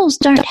 The animals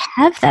don't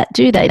have that,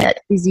 do they?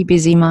 That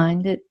busy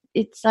mind.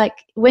 It's like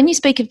when you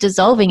speak of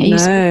dissolving,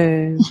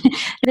 they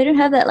don't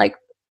have that like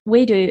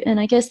we do. And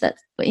I guess that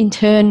in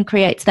turn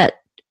creates that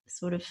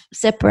sort of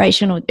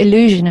separation or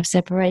illusion of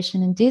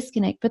separation and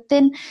disconnect. But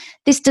then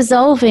this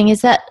dissolving,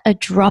 is that a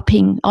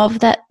dropping of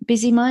that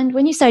busy mind?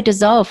 When you say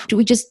dissolve, do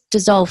we just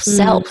dissolve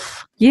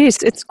self?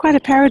 Yes, it's quite a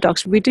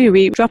paradox. We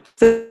drop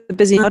the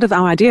busy out of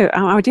our idea.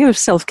 Our idea of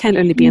self can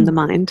only be in the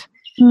mind.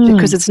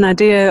 Because it's an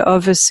idea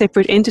of a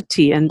separate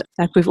entity, and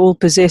that we've all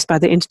possessed by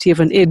the entity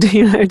of an id,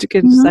 to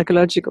get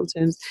psychological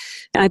terms.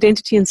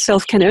 Identity and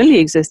self can only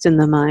exist in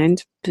the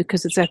mind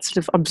because it's that sort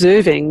of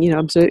observing,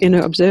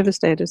 observer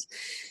status.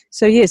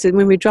 So yes,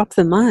 when we drop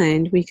the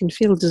mind, we can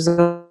feel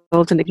dissolving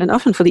and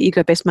often for the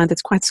ego-based mind,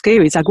 that's quite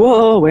scary. It's like,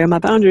 whoa, where are my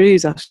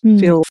boundaries? I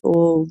feel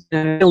all,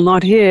 feel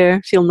not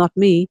here, feel not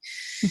me.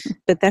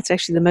 But that's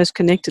actually the most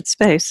connected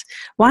space.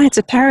 Why it's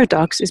a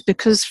paradox is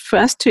because for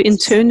us to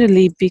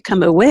internally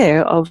become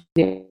aware of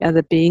the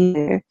other being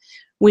there,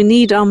 we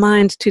need our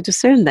mind to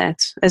discern that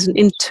as an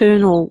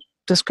internal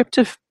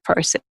descriptive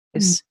process.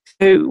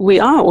 So we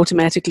are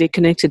automatically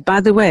connected.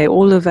 By the way,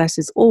 all of us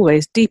is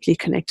always deeply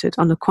connected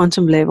on a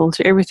quantum level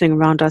to everything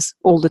around us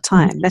all the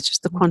time. That's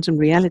just the quantum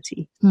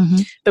reality.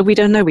 But we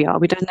don't know we are.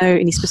 We don't know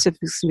any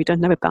specifics. We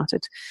don't know about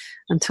it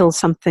until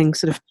something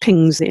sort of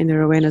pings the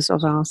inner awareness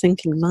of our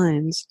thinking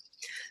minds.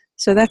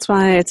 So that's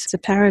why it's a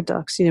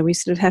paradox. We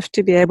sort of have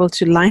to be able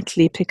to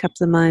lightly pick up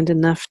the mind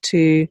enough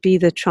to be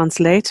the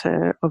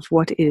translator of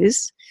what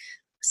is,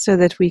 so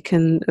that we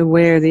can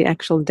aware the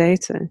actual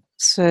data.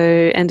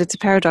 And it's a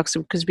paradox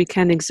because we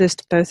can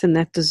exist both in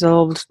that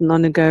dissolved,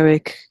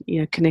 non-egoic,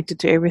 connected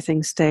to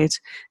everything state,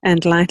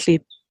 and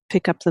lightly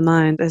pick up the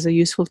mind as a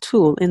useful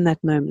tool in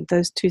that moment.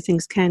 Those two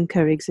things can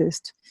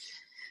coexist.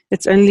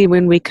 It's only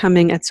when we're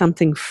coming at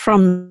something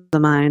from the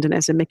mind and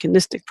as a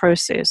mechanistic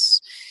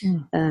process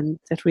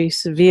that we're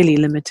severely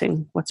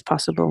limiting what's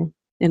possible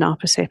in our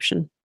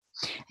perception.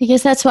 I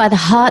guess that's why the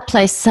heart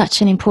plays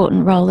such an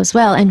important role as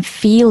well, and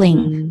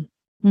feeling.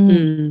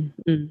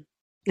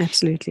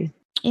 Absolutely.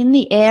 In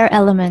the air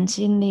element,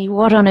 in the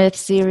What on Earth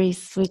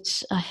series,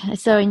 which I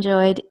so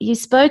enjoyed, you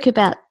spoke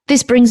about,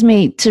 this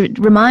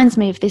reminds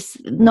me of this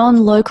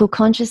non-local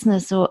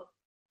consciousness or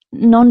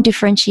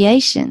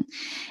non-differentiation.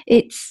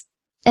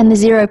 And the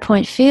 0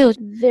 point field,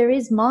 there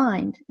is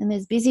mind and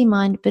there's busy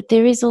mind, but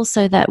there is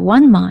also that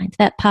one mind,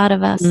 that part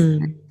of us,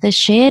 the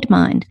shared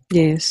mind.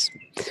 Yes,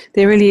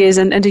 there really is.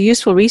 And a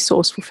useful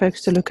resource for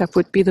folks to look up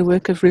would be the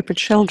work of Rupert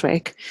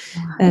Sheldrake,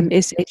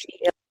 Sheldrake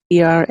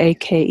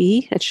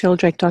at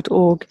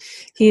sheldrake.org.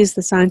 He is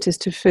the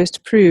scientist who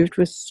first proved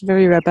with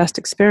very robust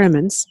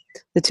experiments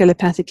the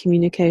telepathic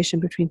communication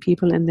between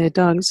people and their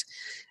dogs.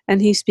 And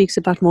he speaks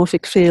about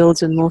morphic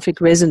fields and morphic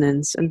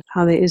resonance and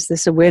how there is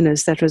this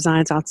awareness that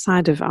resides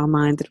outside of our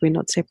mind that we're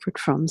not separate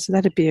from. So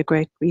that would be a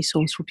great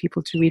resource for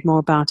people to read more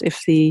about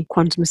if the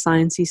quantum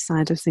sciencey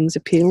side of things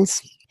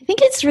appeals. I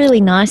think it's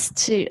really nice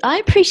I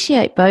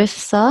appreciate both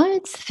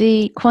sides,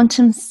 the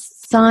quantum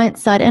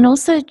science side and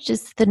also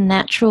just the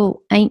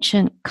natural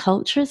ancient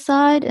culture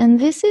side. And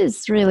this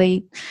is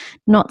really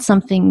not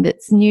something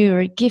that's new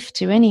or a gift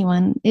to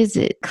anyone, is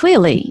it?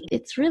 Clearly,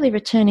 it's really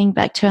returning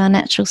back to our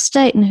natural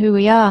state and who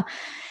we are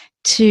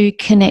to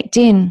connect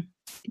in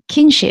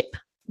kinship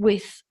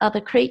with other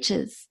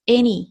creatures,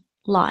 any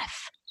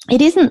life. It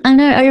isn't,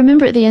 I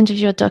remember at the end of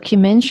your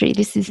documentary,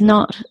 this is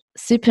not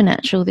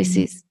supernatural, this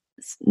is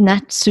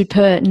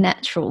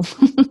supernatural.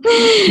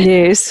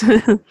 Yes.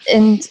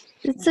 And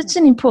it's such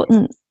an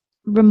important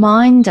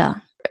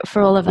reminder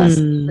for all of us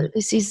that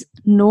this is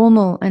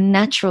normal and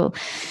natural,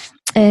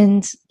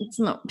 and it's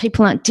not,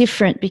 people aren't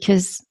different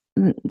because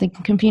they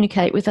can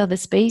communicate with other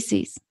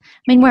species. I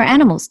mean, we're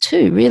animals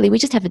too, really. We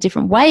just have a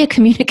different way of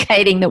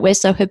communicating that we're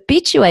so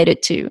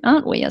habituated to,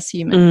 aren't we, us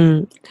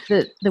humans?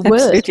 The Absolutely.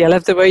 word. I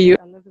love the way you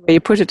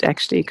put it,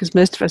 actually, because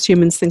most of us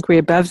humans think we're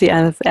above the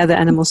other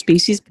animal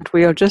species, but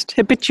we are just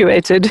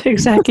habituated.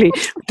 Exactly.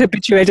 We've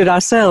habituated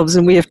ourselves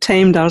and we have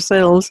tamed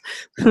ourselves.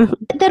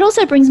 That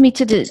also brings me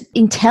to the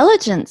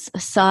intelligence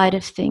side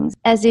of things,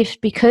 as if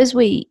because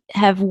we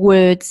have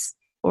words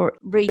or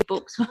read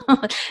books,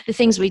 the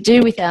things we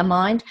do with our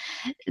mind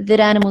that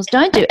animals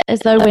don't do, as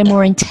though we're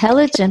more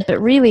intelligent, but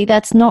really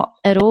that's not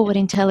at all what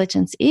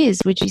intelligence is.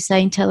 Would you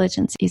say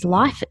intelligence is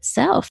life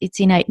itself? It's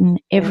innate in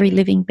every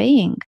living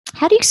being.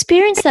 How do you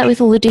experience that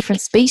with all the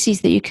different species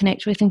that you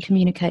connect with and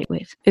communicate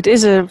with? It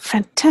is a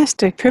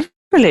fantastic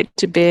privilege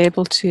to be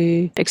able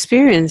to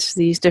experience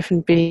these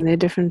different beings, their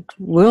different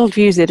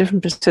worldviews, their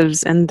different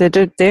perspectives, and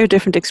their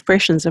different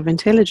expressions of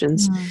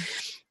intelligence.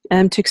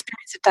 To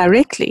experience it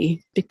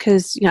directly,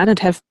 because I don't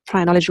have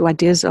prior knowledge or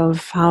ideas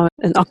of how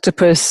an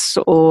octopus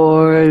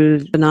or a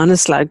banana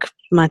slug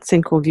might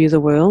think or view the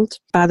world.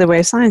 By the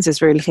way, science has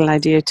very little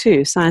idea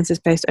too. Science is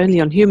based only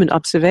on human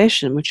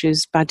observation, which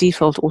is by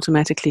default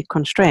automatically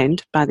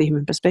constrained by the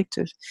human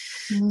perspective.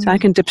 So I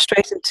can dip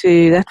straight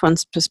into that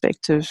one's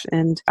perspective.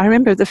 And I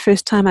remember the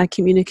first time I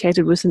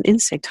communicated with an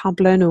insect, how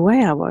blown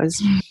away I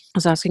was. I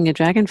was asking a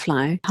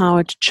dragonfly how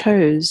it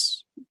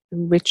chose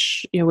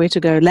where to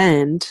go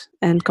land,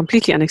 and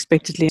completely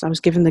unexpectedly I was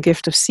given the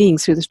gift of seeing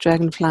through this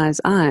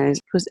dragonfly's eyes.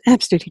 It was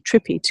absolutely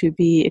trippy to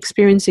be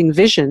experiencing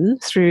vision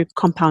through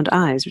compound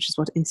eyes, which is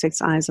what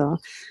insects' eyes are.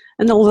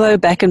 And although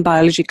back in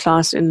biology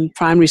class in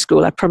primary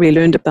school I probably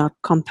learned about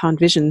compound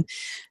vision,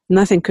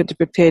 nothing could have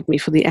prepared me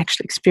for the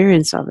actual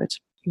experience of it.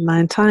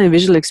 My entire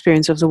visual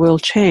experience of the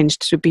world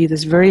changed to be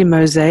this very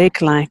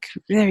mosaic-like,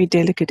 very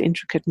delicate,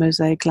 intricate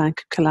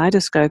mosaic-like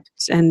kaleidoscope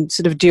and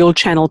sort of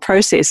dual-channel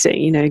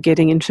processing,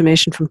 getting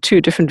information from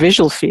two different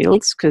visual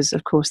fields, because,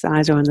 of course, the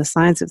eyes are on the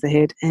sides of the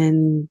head,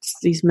 and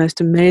these most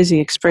amazing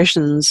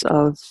expressions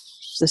of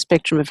the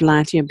spectrum of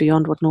light,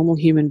 beyond what normal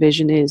human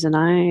vision is. And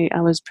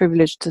I was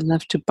privileged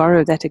enough to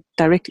borrow that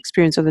direct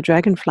experience of the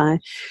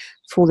dragonfly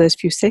for those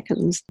few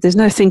seconds. There's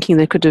no thinking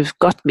that could have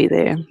got me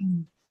there.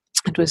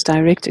 It was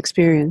direct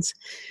experience.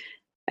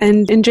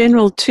 And in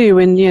general, too,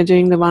 when you're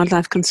doing the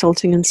wildlife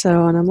consulting and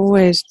so on, I'm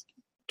always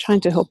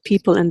trying to help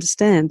people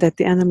understand that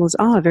the animals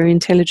are very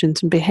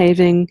intelligent and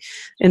behaving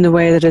in a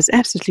way that is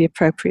absolutely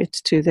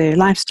appropriate to their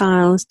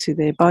lifestyles, to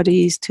their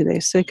bodies, to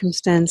their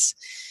circumstance.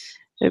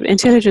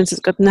 Intelligence has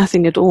got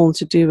nothing at all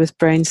to do with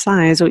brain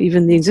size or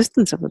even the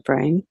existence of a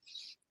brain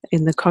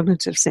in the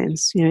cognitive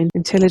sense.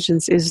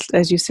 Intelligence is,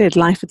 as you said,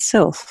 life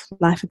itself.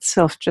 Life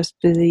itself just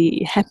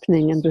busy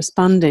happening and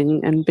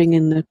responding and being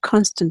in a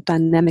constant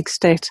dynamic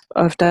state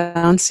of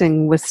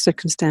dancing with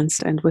circumstance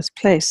and with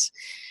place.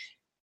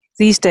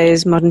 These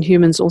days, modern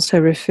humans also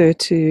refer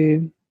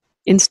to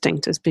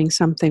instinct as being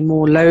something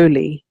more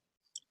lowly.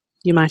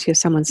 You might hear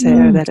someone say,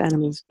 oh, that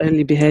animal's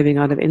only behaving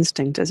out of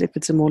instinct, as if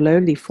it's a more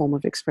lowly form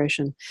of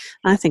expression.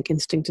 I think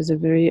instinct is a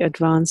very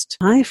advanced,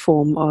 high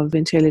form of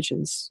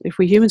intelligence. If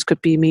we humans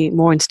could be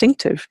more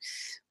instinctive,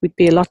 we'd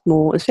be a lot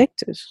more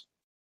effective.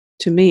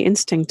 To me,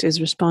 instinct is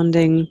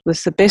responding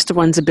with the best of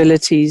one's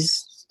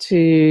abilities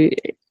to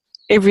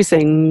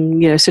everything,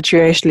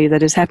 situationally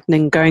that is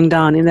happening, going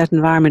down in that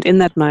environment, in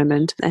that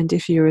moment. And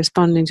if you're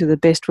responding to the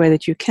best way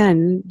that you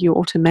can, you're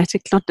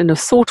automatic, not in a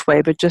thought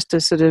way, but just a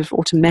sort of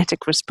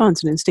automatic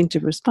response, an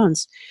instinctive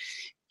response,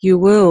 you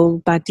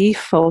will by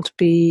default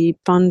be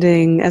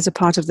responding as a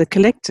part of the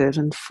collective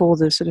and for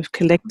the sort of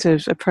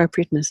collective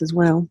appropriateness as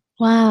well.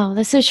 Wow,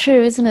 that's so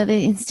true, isn't it?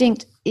 The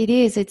instinct,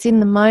 it's in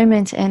the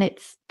moment and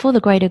it's for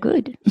the greater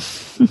good.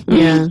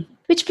 Yeah.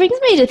 Which brings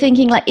me to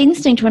thinking like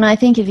instinct. When I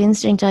think of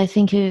instinct, I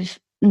think of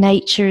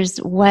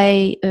nature's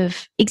way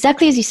of,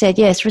 exactly as you said,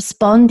 yes,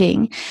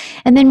 responding.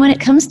 And then when it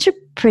comes to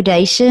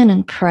predation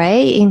and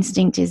prey,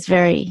 instinct is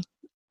very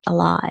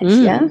alive,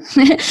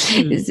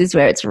 This is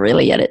where it's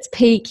really at its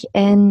peak.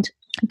 And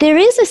there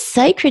is a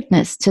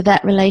sacredness to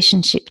that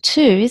relationship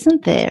too,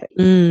 isn't there?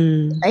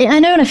 I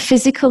know on a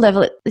physical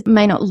level it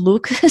may not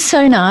look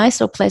so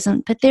nice or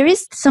pleasant, but there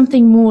is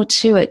something more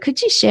to it.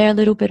 Could you share a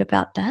little bit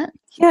about that?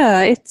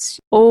 Yeah, it's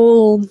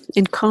all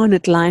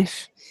incarnate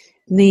life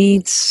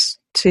needs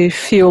to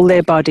fuel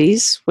their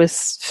bodies with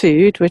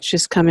food, which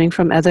is coming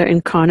from other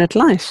incarnate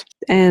life.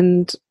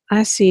 And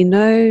I see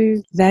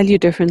no value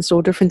difference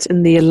or difference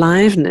in the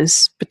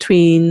aliveness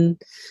between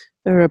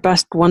a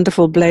robust,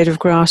 wonderful blade of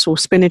grass or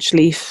spinach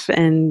leaf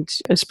and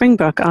a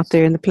springbok out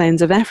there in the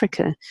plains of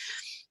Africa.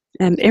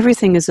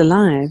 Everything is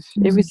alive.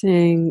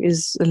 Everything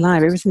is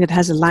alive. Everything that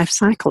has a life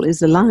cycle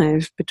is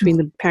alive between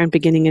the apparent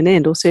beginning and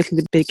end, or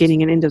certainly the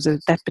beginning and end of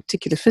that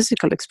particular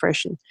physical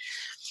expression.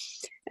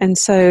 And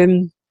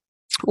so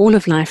all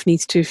of life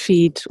needs to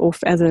feed off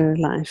other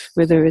life,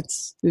 whether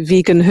it's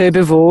vegan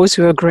herbivores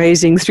who are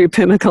grazing through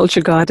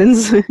permaculture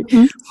gardens,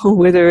 or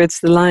whether it's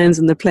the lions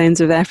in the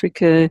plains of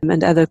Africa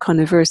and other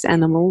carnivorous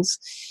animals.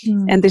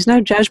 And there's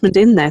no judgment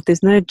in that.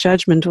 There's no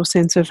judgment or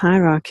sense of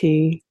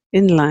hierarchy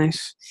in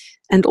life.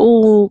 And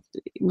all,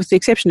 with the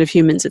exception of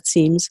humans, it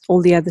seems,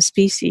 all the other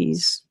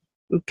species,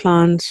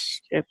 plant,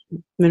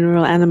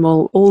 mineral,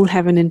 animal, all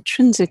have an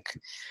intrinsic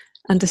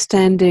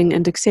understanding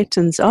and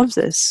acceptance of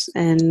this,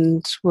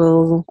 and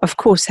will, of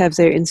course, have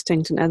their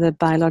instinct and other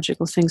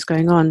biological things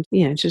going on,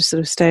 to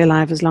sort of stay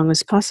alive as long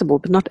as possible,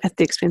 but not at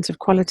the expense of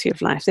quality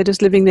of life. They're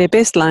just living their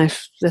best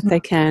life that they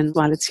can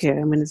while it's here.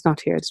 And when it's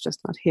not here, it's just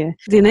not here.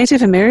 The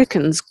Native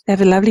Americans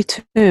have a lovely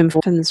term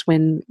for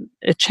when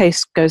a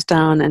chase goes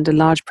down and a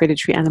large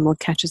predatory animal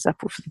catches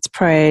up with its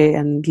prey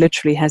and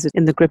literally has it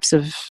in the grips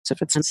of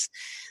its hands.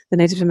 The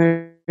Native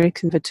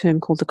American have a term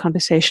called the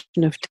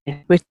conversation of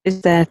death, which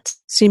is that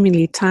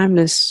seemingly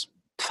timeless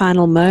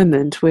final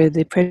moment where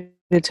the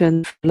predator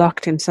is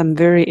locked in some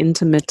very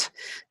intimate,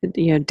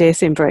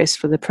 death embrace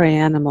for the prey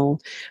animal,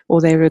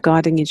 or they're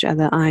regarding each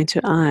other eye to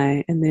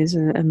eye, and there's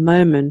a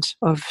moment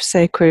of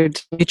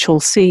sacred mutual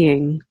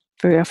seeing.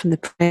 Very often the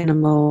prey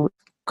animal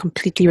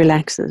completely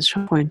relaxes,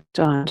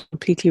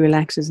 completely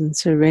relaxes and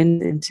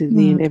surrenders into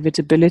the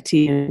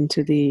inevitability and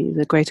into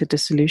the greater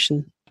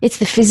dissolution. It's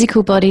the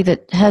physical body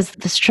that has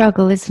the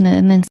struggle, isn't it?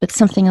 And then but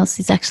something else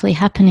is actually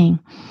happening.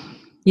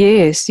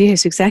 Yes,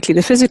 exactly.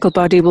 The physical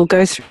body will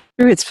go through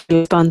its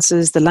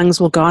responses, the lungs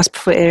will gasp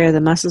for air,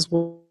 the muscles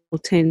will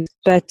tense.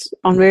 But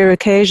on rare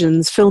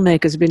occasions,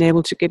 filmmakers have been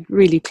able to get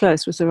really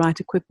close with the right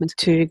equipment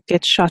to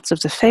get shots of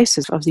the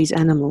faces of these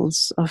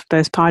animals, of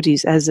both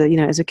parties, as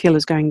a kill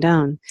is going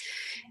down.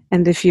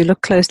 And if you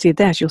look closely at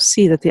that, you'll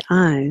see that the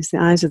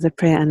eyes of the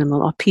prey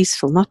animal are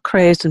peaceful, not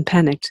crazed and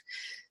panicked,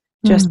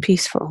 just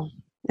peaceful.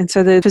 And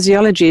so the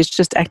physiology is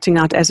just acting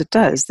out as it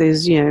does.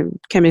 There's,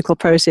 chemical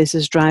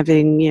processes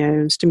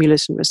driving,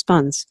 stimulus and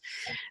response.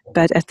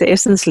 But at the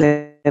essence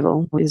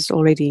level is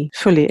already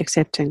fully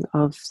accepting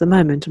of the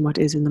moment and what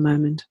is in the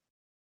moment.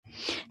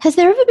 Has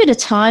there ever been a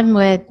time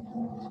where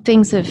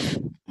things have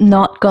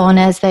not gone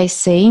as they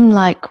seem,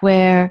 like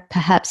where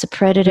perhaps a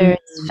predator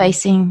is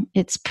facing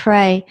its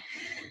prey?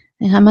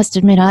 And I must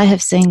admit, I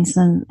have seen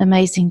some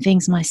amazing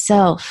things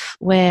myself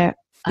where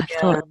I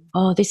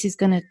thought, this is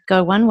going to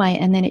go one way,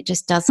 and then it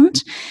just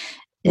doesn't.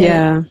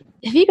 Yeah.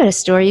 Have you got a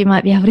story you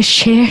might be able to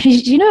share? Do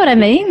you know what I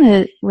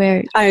mean?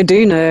 Where I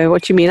do know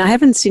what you mean. I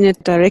haven't seen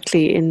it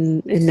directly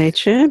in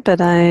nature,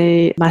 but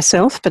I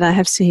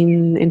have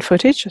seen in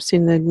footage. I've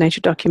seen the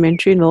nature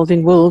documentary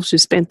involving wolves who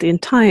spent the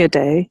entire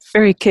day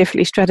very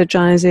carefully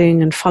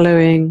strategizing and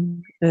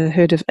following a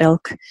herd of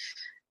elk.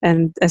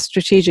 And as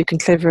strategic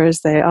and clever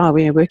as they are,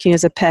 we are working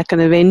as a pack,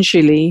 and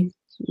eventually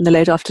in the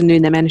late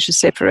afternoon they managed to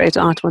separate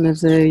out one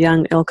of the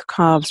young elk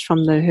calves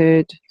from the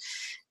herd.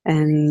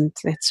 And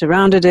they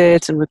surrounded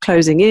it and were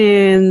closing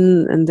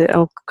in, and the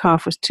elk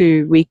calf was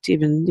too weak to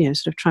even,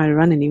 sort of try to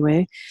run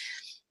anyway.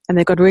 And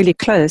they got really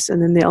close,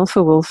 and then the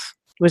alpha wolf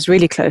was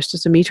really close,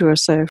 just a meter or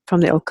so from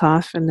the elk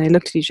calf, and they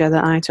looked at each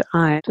other eye to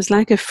eye. It was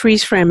like a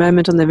freeze-frame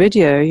moment on the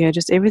video.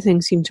 Just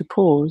everything seemed to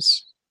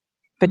pause.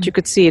 But you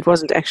could see it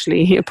wasn't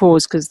actually a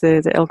pause because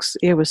the elk's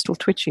ear was still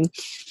twitching.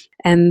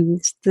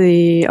 And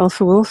the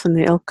alpha wolf and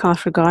the elk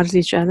calf regarded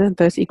each other,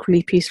 both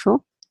equally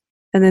peaceful.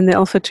 And then the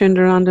alpha turned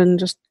around and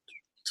just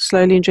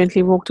slowly and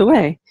gently walked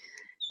away,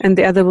 and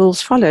the other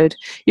wolves followed.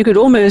 You could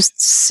almost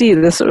see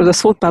the sort of the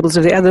thought bubbles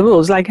of the other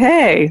wolves, like,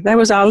 "Hey, that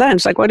was our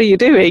lunch. Like, what are you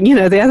doing?"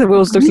 The other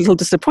wolves looked a little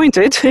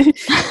disappointed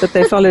that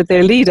they followed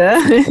their leader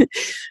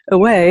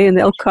away, and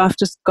the elk calf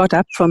just got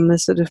up from the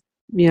sort of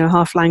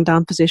half lying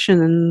down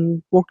position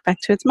and walked back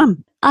to its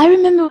mum. I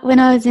remember when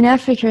I was in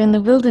Africa in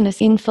the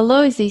wilderness in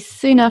Falosi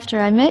soon after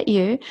I met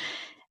you,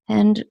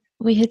 and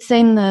we had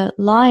seen the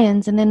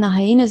lions, and then the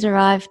hyenas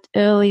arrived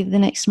early the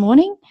next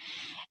morning.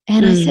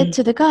 And I said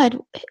to the guide,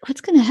 "What's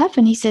going to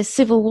happen?" He says,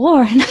 "Civil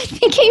war." And I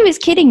think he was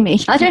kidding me.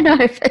 I don't know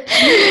if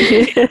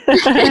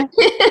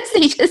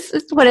he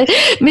just wanted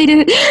me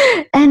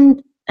to.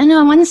 And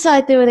on one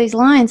side there were these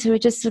lions who were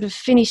just sort of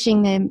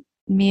finishing their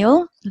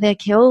meal, their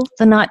kill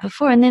the night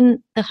before. And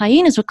then the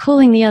hyenas were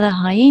calling the other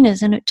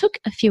hyenas. And it took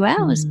a few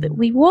hours, but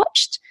we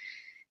watched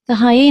the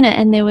hyena,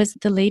 and there was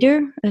the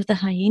leader of the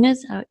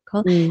hyenas, I would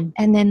call it,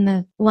 and then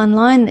the one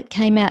lion that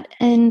came out.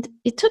 And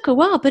it took a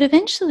while, but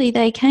eventually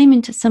they came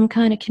into some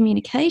kind of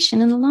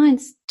communication, and the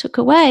lions took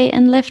away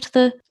and left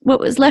what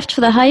was left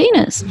for the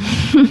hyenas.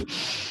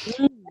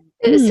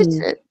 It was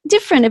such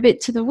different a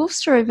bit to the wolf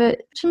story, but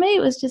to me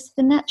it was just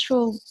the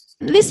natural.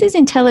 This is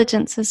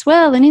intelligence as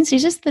well, and it's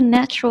just the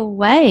natural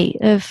way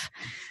of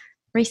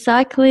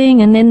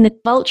recycling. And then the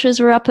vultures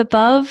were up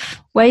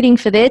above waiting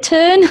for their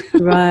turn.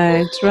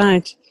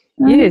 Right.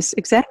 Yes,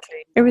 exactly.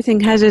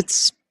 Everything has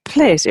its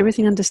place.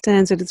 Everything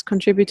understands that it's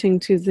contributing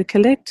to the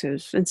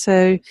collective. And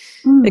so,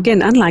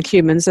 again, unlike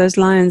humans, those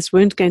lions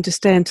weren't going to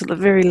stay until the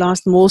very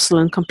last morsel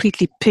and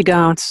completely pig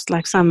out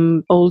like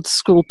some old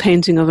school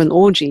painting of an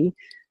orgy,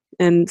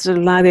 and sort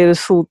of lie there with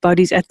full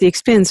bodies at the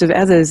expense of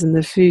others in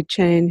the food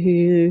chain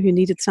who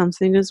needed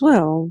something as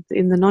well.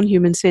 In the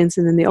non-human sense,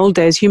 and in the old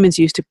days, humans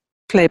used to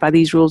play by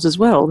these rules as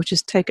well, which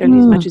is take only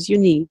as much as you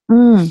need.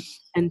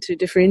 And to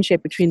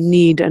differentiate between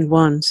need and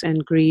want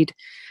and greed.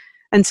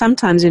 And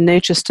sometimes in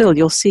nature still,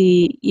 you'll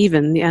see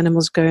even the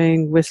animals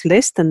going with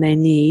less than they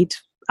need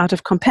out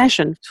of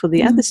compassion for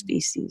the other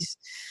species.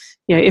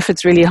 If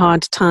it's really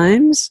hard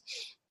times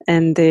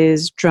and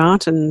there's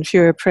drought and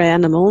fewer prey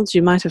animals,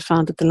 you might have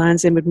found that the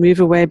lions then would move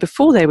away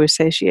before they were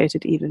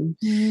satiated even,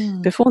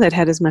 before they'd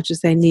had as much as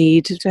they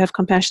need, to have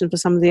compassion for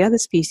some of the other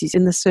species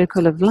in the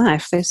circle of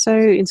life. They're so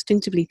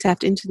instinctively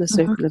tapped into the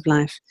circle of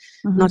life,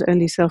 not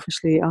only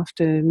selfishly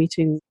after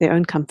meeting their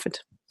own comfort.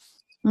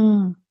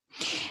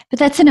 But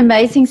that's an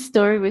amazing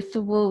story with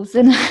the wolves,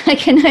 and I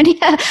can only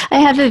I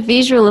have a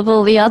visual of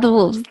all the other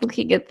wolves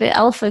looking at the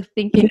alpha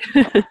thinking,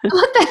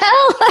 what the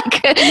hell?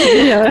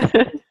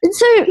 And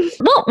so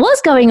what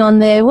was going on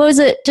there? Was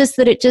it just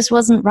that it just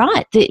wasn't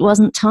right, that it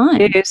wasn't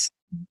time? Yes.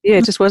 Yeah,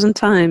 it just wasn't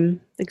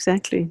time.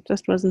 Exactly.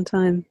 Just wasn't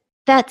time.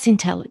 That's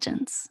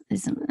intelligence,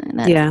 isn't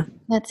it?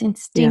 That's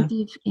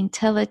instinctive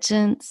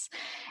intelligence.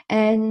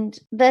 And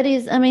that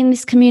is,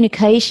 this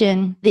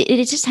communication,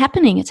 it's just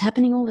happening. It's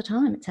happening all the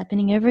time. It's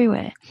happening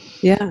everywhere.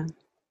 Yeah,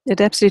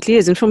 it absolutely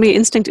is. And for me,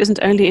 instinct isn't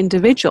only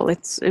individual.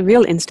 It's a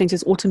real instinct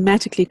is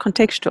automatically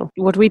contextual.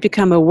 What we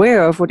become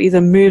aware of, what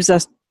either moves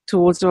us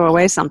towards or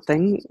away from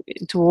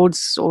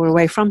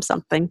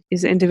something,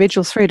 is the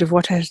individual thread of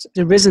what has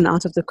arisen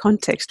out of the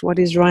context, what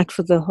is right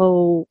for the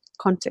whole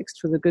context,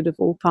 for the good of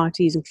all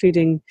parties,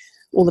 including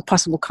all the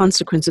possible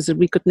consequences that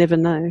we could never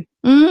know.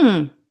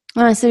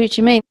 I see what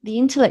you mean. The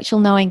intellectual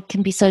knowing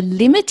can be so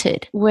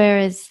limited,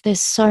 whereas there's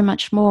so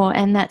much more,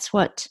 and that's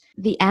what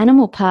the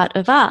animal part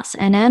of us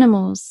and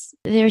animals,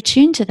 they're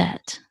attuned to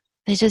that.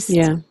 They're just,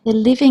 they're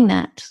living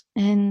that.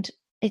 And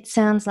it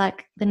sounds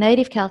like the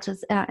native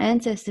cultures, our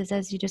ancestors,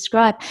 as you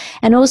described.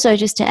 And also,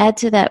 just to add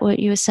to that, what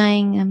you were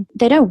saying,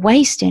 they don't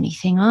waste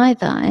anything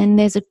either. And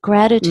there's a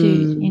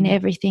gratitude in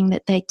everything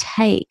that they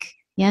take.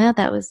 Yeah,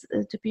 that was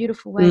a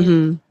beautiful way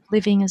of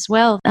living as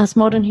well. Us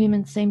modern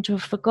humans seem to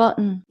have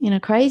forgotten, in a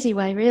crazy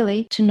way,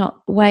 really, to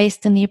not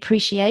waste, and the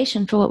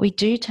appreciation for what we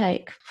do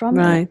take from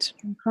it,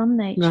 from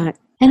nature. Right.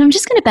 And I'm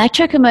just going to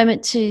backtrack a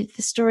moment to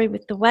the story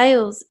with the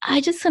whales.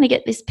 I just want to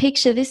get this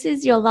picture. This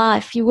is your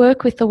life. You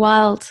work with the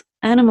wild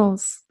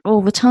animals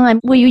all the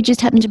time. Were you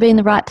just happen to be in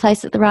the right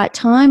place at the right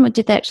time, or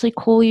did they actually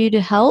call you to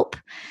help?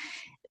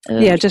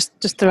 Yeah, just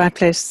the right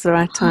place, the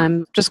right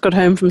time. Just got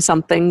home from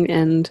something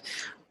and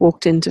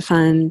walked in to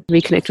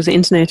reconnect with the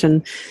internet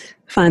and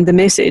find the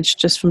message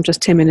from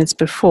 10 minutes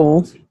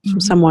before from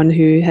someone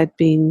who had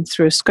been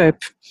through a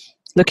scope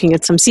looking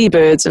at some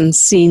seabirds and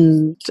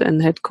seen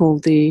and had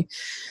called the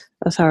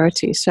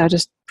authorities. So I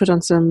just put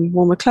on some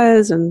warmer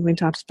clothes and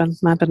went out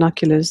with my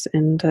binoculars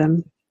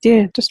and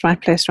just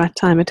right place, right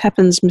time. It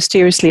happens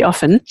mysteriously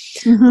often.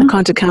 I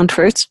can't account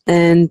for it.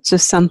 And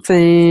just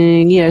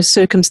something,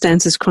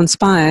 circumstances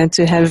conspired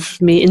to have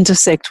me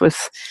intersect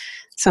with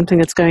something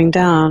that's going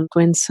down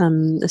when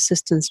some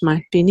assistance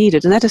might be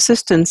needed. And that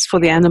assistance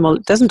for the animal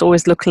doesn't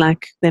always look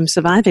like them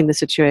surviving the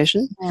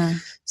situation. Yeah.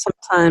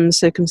 Sometimes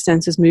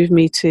circumstances move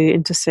me to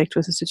intersect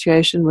with a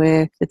situation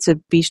where it's a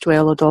beached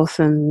whale or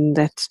dolphin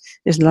that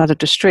is in a lot of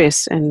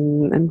distress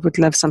and would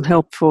love some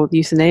help for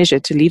euthanasia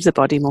to leave the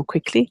body more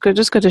quickly. You've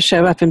just got to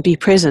show up and be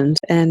present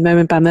and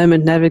moment by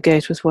moment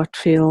navigate with what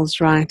feels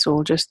right,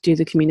 or just do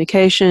the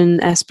communication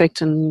aspect.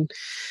 And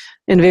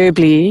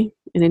invariably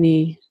in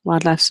any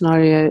wildlife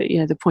scenario,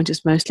 the point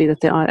is mostly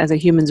that there are other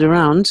humans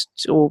around,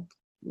 or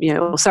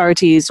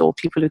authorities or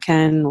people who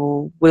can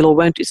or will or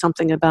won't do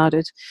something about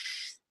it.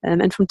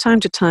 And from time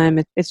to time,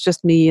 it's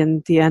just me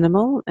and the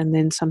animal, and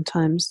then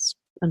sometimes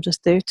I'm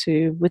just there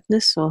to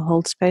witness or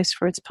hold space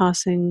for its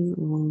passing,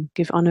 or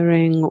give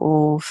honoring,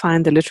 or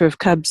find the litter of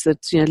cubs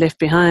that's left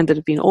behind that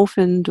have been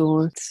orphaned.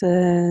 Or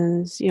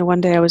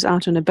one day I was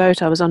out on a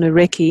boat. I was on a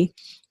recce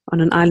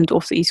on an island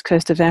off the east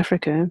coast of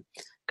Africa,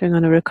 going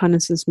on a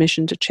reconnaissance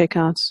mission to check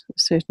out a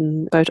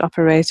certain boat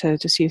operator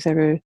to see if they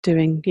were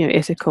doing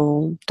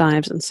ethical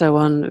dives and so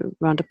on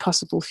around a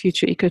possible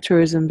future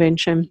ecotourism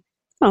venture.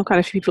 Well, quite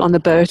a few people on the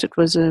boat. It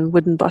was a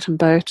wooden bottom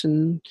boat,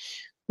 and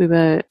we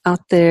were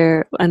out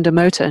there under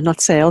motor, not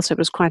sail, so it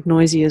was quite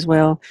noisy as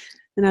well.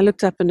 And I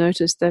looked up and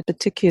noticed that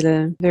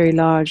particular very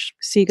large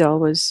seagull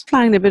was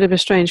flying a bit of a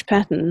strange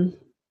pattern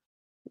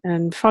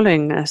and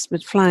following us,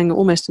 but flying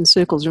almost in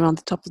circles around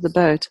the top of the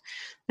boat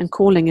and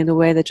calling in a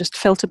way that just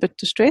felt a bit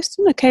distressed.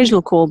 An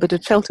occasional call, but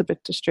it felt a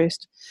bit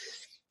distressed.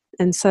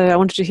 And so I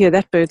wanted to hear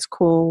that bird's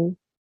call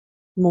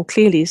more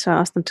clearly, so I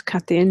asked them to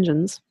cut the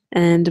engines.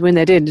 And when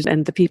they did,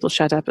 and the people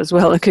shut up as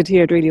well, I could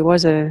hear it really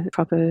was a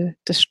proper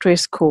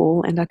distress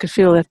call. And I could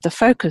feel that the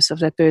focus of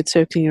that bird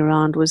circling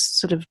around was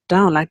sort of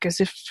down, like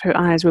as if her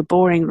eyes were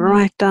boring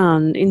right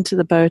down into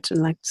the boat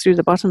and like through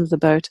the bottom of the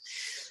boat.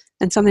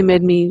 And something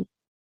made me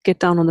get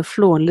down on the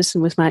floor and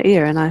listen with my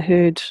ear. And I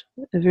heard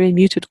a very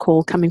muted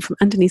call coming from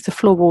underneath the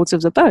floorboards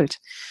of the boat.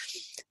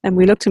 And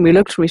we looked and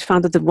we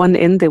found that at one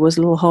end there was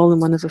a little hole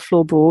in one of the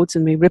floorboards,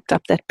 and we ripped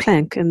up that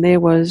plank, and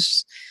there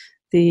was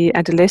the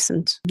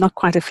adolescent, not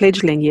quite a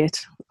fledgling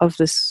yet, of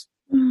this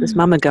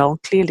mama gull,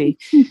 clearly.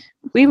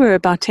 We were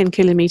about 10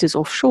 kilometers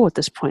offshore at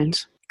this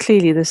point.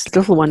 Clearly this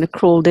little one had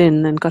crawled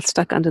in and got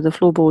stuck under the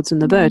floorboards in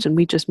the boat, and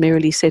we just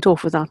merrily set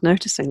off without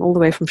noticing, all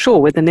the way from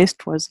shore where the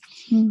nest was.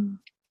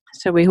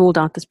 So we hauled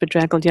out this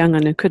bedraggled young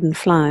one who couldn't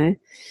fly,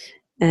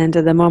 and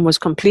the mom was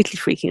completely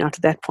freaking out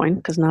at that point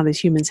because now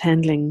there's humans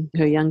handling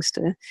her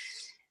youngster.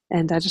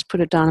 And I just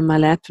put it down in my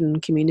lap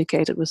and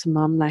communicated with the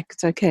mom, like,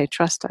 it's okay,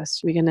 trust us.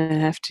 We're going to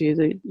have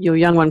to, your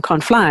young one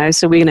can't fly,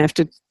 so we're going to have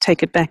to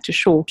take it back to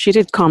shore. She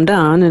did calm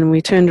down, and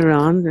we turned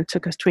around. It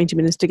took us 20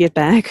 minutes to get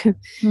back,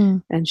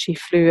 and she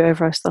flew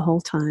over us the whole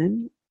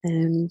time.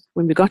 And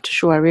when we got to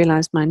shore, I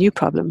realized my new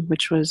problem,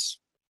 which was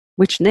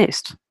which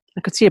nest.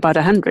 I could see about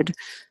 100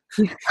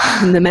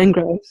 in the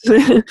mangroves.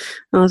 I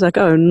was like,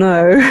 oh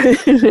no.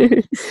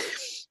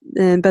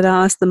 But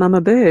I asked the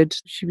mama bird.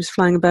 She was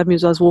flying above me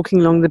as I was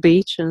walking along the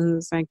beach, and I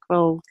was like,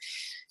 well,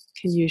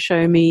 can you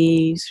show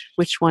me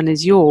which one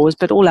is yours?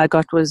 But all I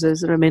got was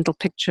a mental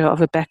picture of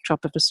a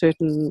backdrop of a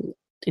certain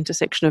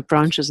intersection of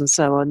branches and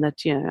so on that,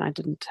 I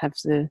didn't have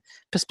the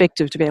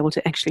perspective to be able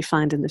to actually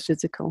find in the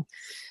physical.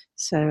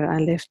 So I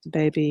left the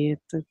baby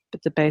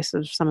at the base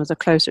of some of the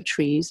closer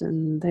trees,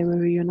 and they were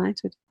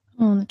reunited.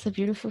 Oh, that's a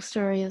beautiful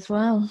story as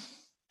well.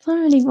 So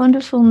really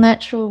wonderful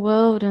natural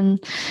world, and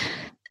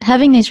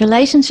having these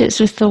relationships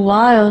with the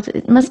wild,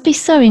 it must be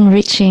so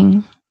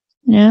enriching,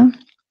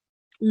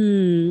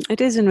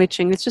 It is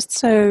enriching. It's just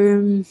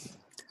so,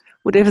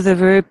 whatever the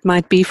verb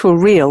might be for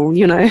real,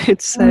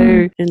 it's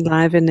so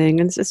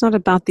enlivening. And it's not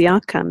about the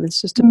outcome.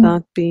 It's just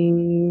about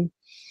being,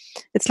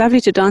 it's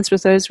lovely to dance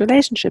with those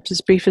relationships,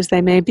 as brief as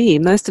they may be.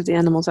 Most of the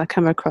animals I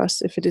come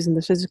across, if it isn't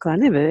the physical, I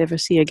never ever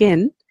see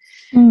again.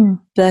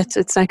 But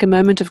it's like a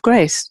moment of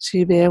grace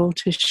to be able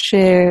to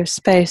share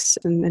space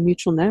and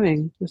mutual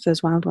knowing with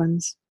those wild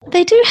ones.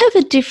 They do have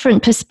a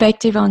different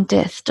perspective on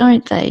death,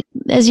 don't they?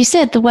 As you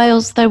said, the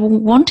whales, they were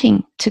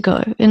wanting to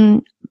go,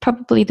 and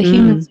probably the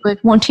humans were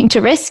wanting to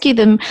rescue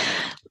them,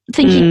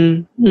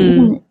 thinking,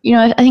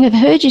 I think I've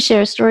heard you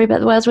share a story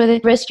about the whales where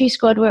the rescue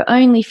squad were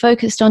only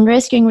focused on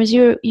rescuing, whereas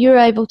you're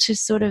able to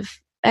sort of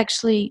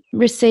actually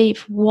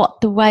receive what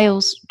the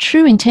whale's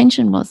true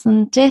intention was,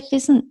 and death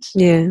isn't.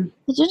 Yeah.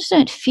 You just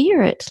don't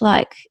fear it,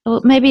 or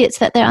maybe it's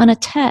that they're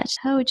unattached.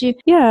 How would you?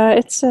 Yeah,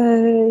 it's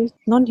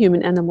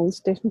non-human animals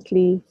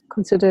definitely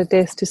consider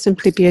death to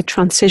simply be a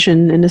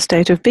transition in a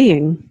state of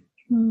being.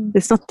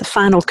 It's not the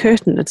final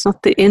curtain. It's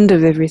not the end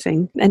of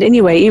everything. And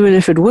anyway, even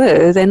if it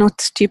were, they're not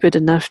stupid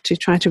enough to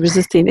try to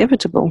resist the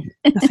inevitable.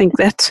 I think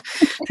that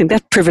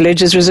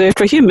privilege is reserved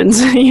for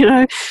humans.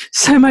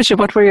 So much of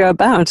what we're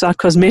about, our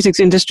cosmetics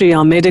industry,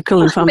 our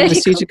medical and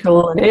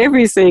pharmaceutical and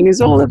everything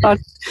is all about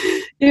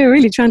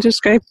really trying to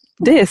scrape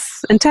death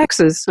and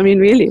taxes. I mean,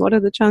 really, what are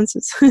the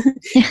chances?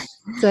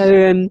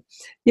 So,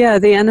 the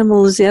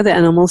other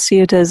animals see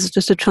it as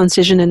just a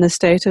transition in the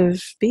state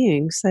of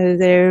being. So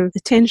their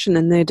attention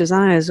and their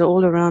desires are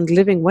all around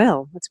living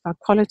well. It's about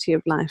quality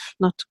of life,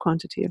 not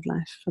quantity of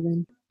life for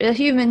them.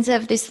 Humans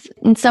have this,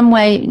 in some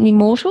way,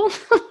 immortal.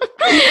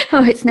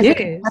 It's never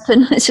going to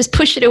happen. Let's just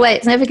push it away.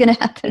 It's never going to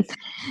happen.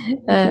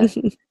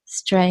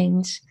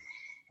 Strange.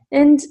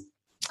 And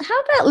how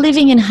about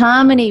living in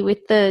harmony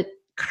with the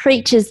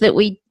creatures that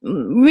we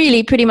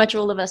really pretty much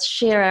all of us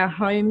share our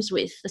homes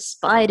with, the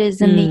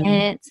spiders and the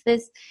ants? Can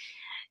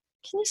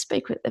you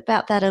speak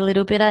about that a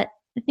little bit? I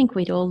think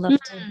we'd all love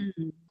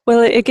to. Well,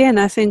 again,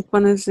 I think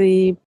one of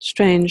the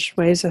strange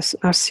ways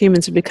us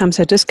humans have become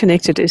so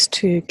disconnected is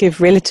to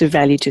give relative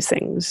value to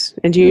things.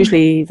 And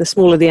usually the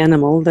smaller the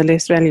animal, the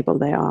less valuable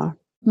they are.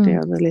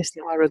 The less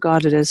they are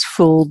regarded as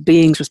full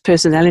beings with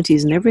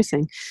personalities and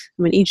everything.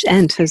 I mean, each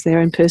ant has their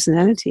own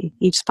personality,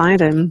 each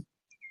spider.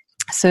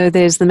 So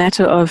there's the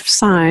matter of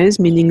size,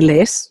 meaning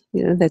less,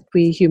 that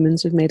we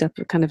humans have made up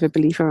a kind of a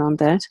belief around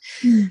that.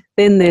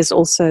 Then there's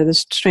also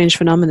this strange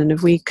phenomenon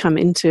of we come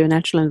into a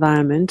natural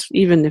environment,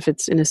 even if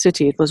it's in a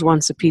city, it was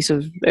once a piece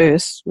of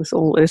earth with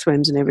all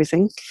earthworms and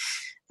everything.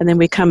 And then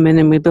we come in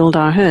and we build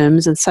our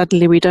homes, and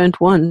suddenly we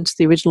don't want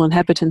the original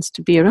inhabitants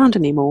to be around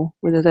anymore,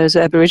 whether those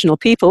are Aboriginal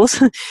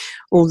peoples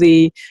or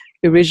the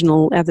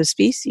original other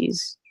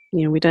species.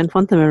 We don't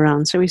want them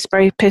around. So we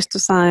spray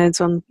pesticides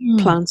on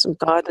plants and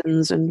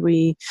gardens, and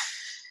we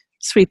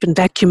sweep and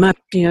vacuum up,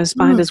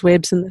 spiders'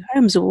 webs in the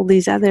homes of all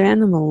these other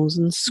animals,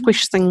 and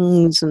squish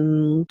things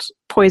and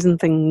poison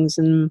things.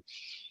 And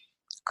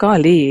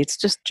golly, it's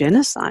just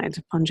genocide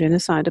upon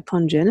genocide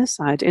upon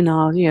genocide in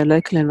our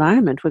local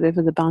environment,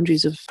 whatever the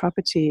boundaries of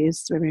property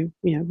is where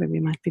we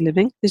might be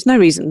living. There's no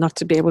reason not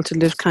to be able to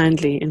live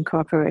kindly in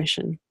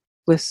cooperation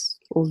with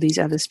all these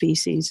other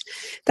species.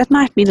 That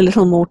might mean a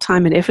little more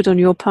time and effort on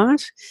your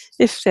part.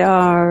 If there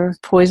are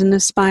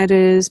poisonous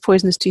spiders,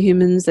 poisonous to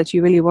humans, that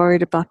you're really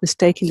worried about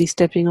mistakenly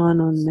stepping on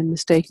and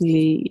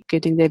mistakenly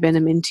getting their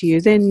venom into you,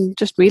 then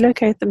just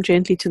relocate them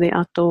gently to the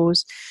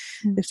outdoors.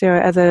 If there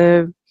are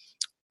other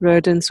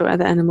rodents or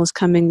other animals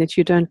coming that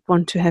you don't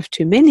want to have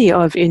too many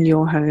of in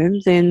your home,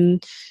 then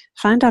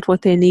find out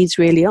what their needs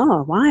really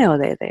are. Why are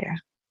they there?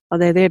 Are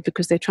they there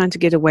because they're trying to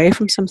get away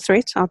from some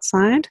threat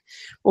outside,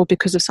 or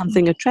because of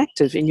something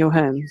attractive in your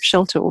home,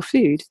 shelter or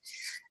food?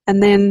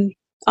 And then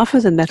offer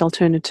them that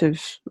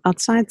alternative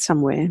outside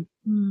somewhere.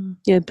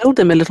 Build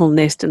them a little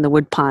nest in the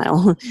wood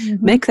pile.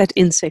 Make that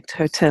insect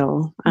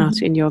hotel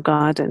out in your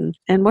garden.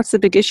 And what's the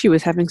big issue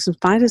with having some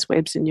spiders'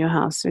 webs in your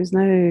house? There's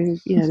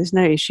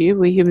no issue.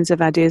 We humans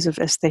have ideas of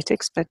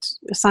aesthetics, but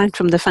aside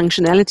from the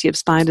functionality of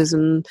spiders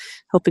and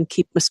helping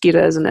keep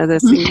mosquitoes and other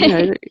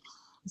things,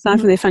 aside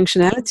from their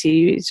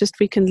functionality, it's just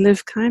we can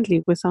live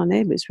kindly with our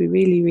neighbors. We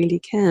really, really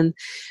can.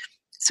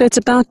 So it's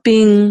about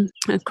being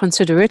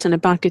considerate and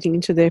about getting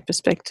into their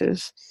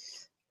perspective.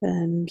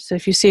 So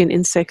if you see an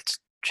insect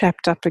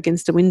trapped up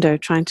against a window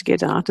trying to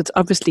get out, it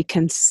obviously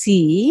can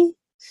see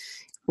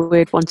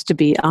where it wants to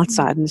be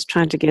outside and is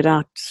trying to get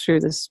out through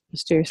this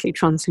mysteriously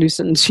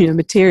translucent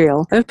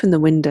material. Open the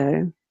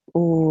window,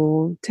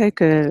 or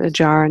take a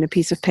jar and a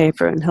piece of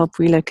paper and help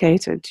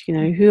relocate it.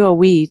 Who are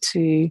we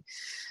to...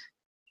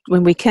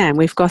 When we can,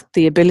 we've got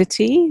the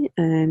ability,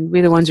 and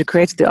we're the ones who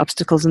created the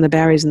obstacles and the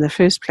barriers in the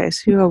first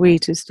place. Who are we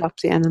to stop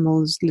the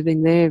animals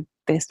living their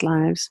best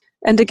lives?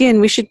 And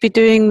again, we should be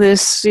doing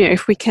this,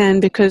 if we can,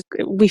 because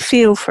we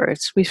feel for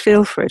it.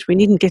 We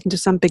needn't get into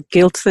some big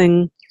guilt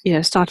thing,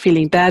 start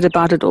feeling bad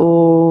about it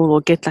all, or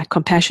get like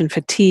compassion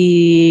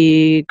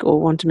fatigue, or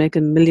want to make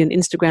a million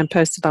Instagram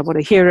posts about what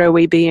a hero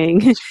we're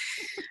being.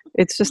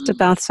 It's just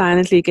about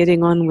silently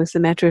getting on with the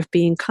matter of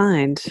being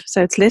kind.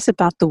 So it's less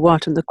about the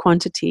what and the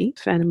quantity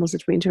of animals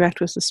that we interact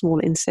with, the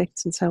small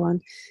insects and so on.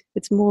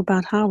 It's more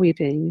about how we're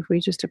being, if we're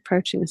just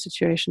approaching the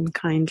situation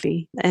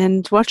kindly.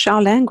 And watch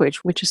our language,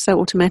 which is so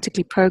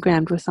automatically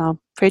programmed with our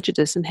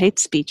prejudice and hate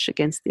speech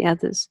against the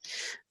others.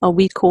 Are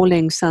we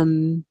calling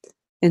some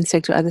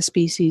insect or other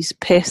species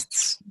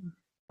pests?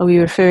 Are we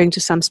referring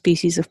to some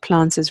species of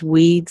plants as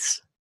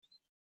weeds?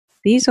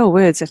 These are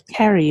words that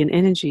carry an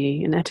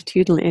energy, an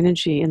attitudinal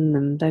energy in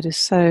them that is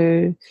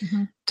so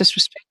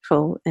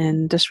disrespectful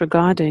and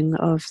disregarding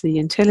of the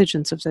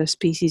intelligence of those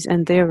species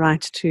and their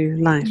right to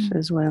life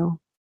as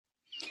well.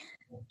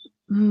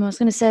 I was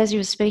going to say, as you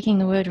were speaking,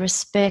 the word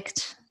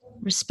respect,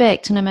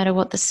 no matter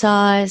what the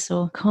size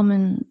or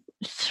common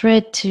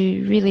thread,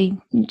 to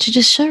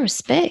just show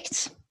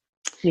respect.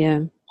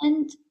 Yeah.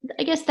 And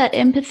I guess that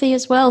empathy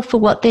as well for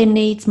what their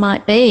needs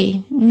might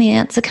be. And the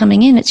ants are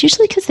coming in. It's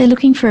usually because they're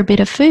looking for a bit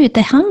of food.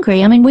 They're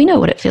hungry. I mean, we know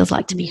what it feels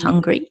like to be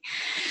hungry.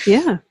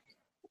 Yeah.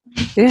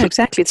 Yeah,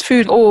 exactly. It's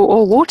food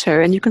or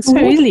water, and you can so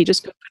easily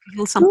just go put a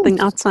little something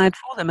outside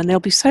for them, and they'll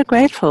be so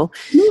grateful,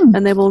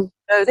 and they will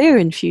go there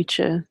in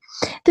future.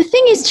 The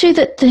thing is too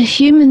that the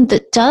human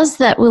that does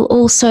that will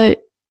also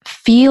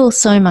feel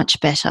so much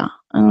better.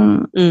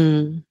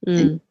 You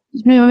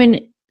know, I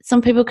mean,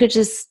 some people could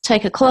just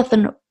take a cloth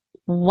and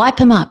wipe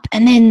them up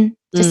and then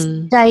just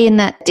stay in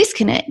that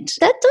disconnect.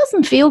 That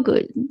doesn't feel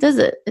good, does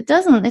it? It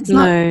doesn't. It's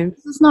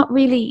not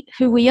really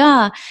who we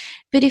are.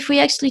 But if we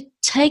actually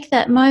take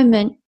that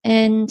moment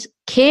and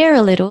care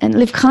a little and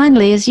live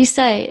kindly, as you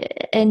say,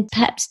 and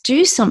perhaps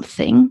do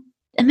something,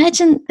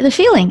 imagine the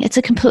feeling. It's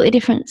a completely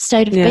different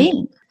state of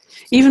being.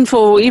 Even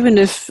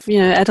if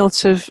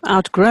adults have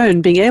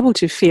outgrown being able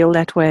to feel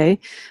that way,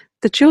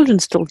 the children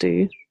still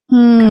do.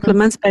 A couple of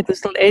months back,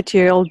 this little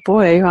 8-year-old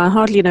boy, who I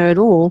hardly know at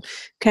all,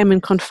 came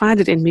and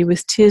confided in me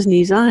with tears in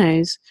his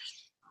eyes.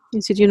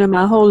 He said,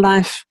 my whole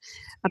life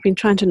I've been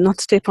trying to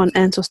not step on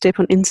ants or step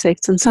on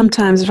insects, and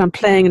sometimes if I'm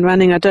playing and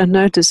running, I don't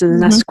notice, and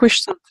then I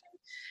squish something.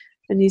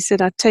 And he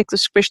said, I'd take the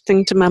squished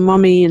thing to my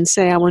mommy and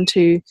say, I want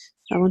to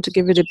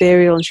give it a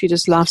burial, and she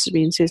just laughs at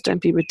me and says,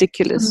 don't be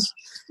ridiculous.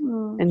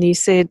 And he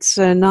said,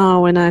 so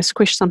now when I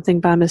squish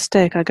something by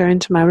mistake, I go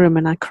into my room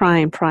and I cry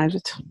in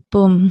private.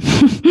 Boom.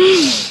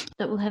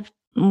 That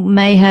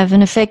may have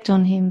an effect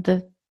on him,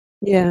 the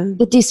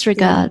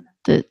disregard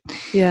that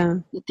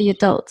the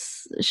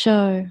adults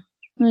show.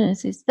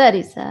 That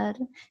is sad.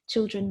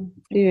 Children.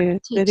 Yeah,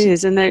 that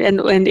is. And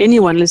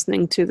anyone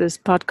listening to this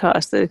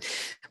podcast,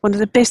 one of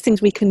the best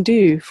things we can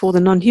do for the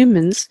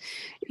non-humans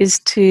is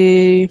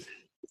to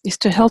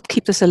help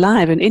keep this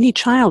alive. And any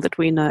child that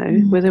we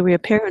know, whether we're a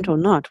parent or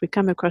not, we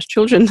come across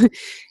children.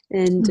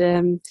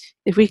 And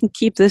if we can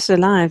keep this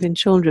alive in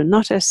children,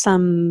 not as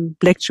some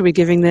lecture we're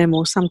giving them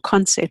or some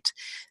concept,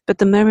 but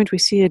the moment we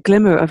see a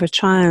glimmer of a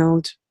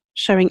child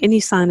showing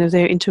any sign of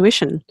their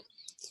intuition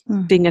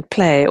being at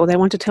play, or they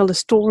want to tell a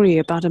story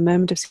about a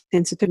moment of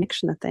sense of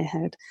connection that they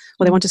had,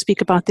 or they want to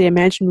speak about their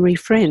imaginary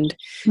friend,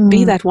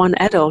 be that one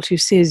adult who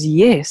says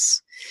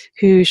yes,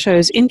 who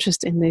shows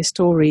interest in their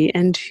story,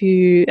 and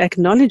who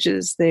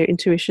acknowledges their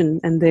intuition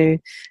and their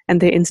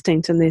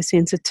instinct and their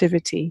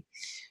sensitivity.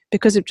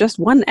 Because if just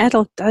one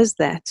adult does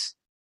that,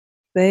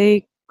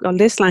 they are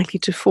less likely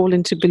to fall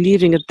into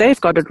believing that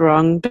they've got it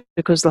wrong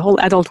because the whole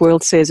adult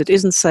world says it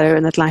isn't so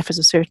and that life is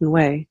a certain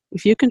way.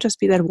 If you can just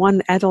be that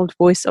one adult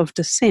voice of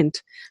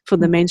dissent for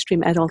the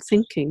mainstream adult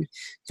thinking,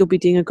 you'll be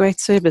doing a great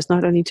service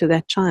not only to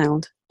that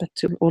child, but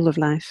to all of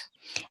life.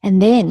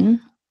 And then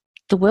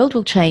the world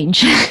will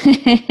change.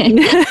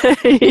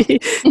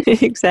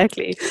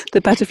 Exactly.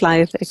 The butterfly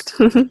effect.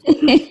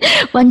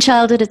 One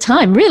child at a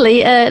time, really.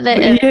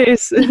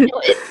 Yes.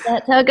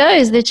 That's how it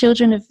goes. They're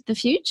children of the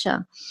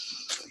future.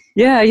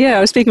 Yeah. I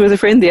was speaking with a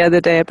friend the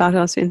other day about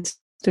how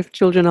sensitive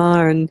children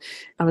are, and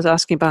I was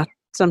asking about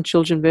some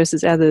children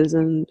versus others,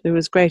 and it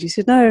was great. He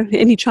said, no,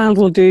 any child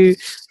will do.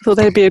 I thought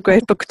that'd be a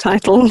great book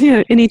title.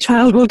 Any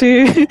child will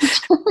do.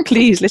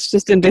 Please, let's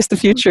just invest the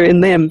future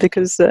in them,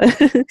 because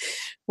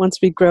once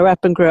we grow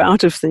up and grow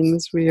out of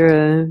things,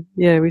 we're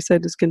so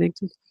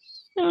disconnected.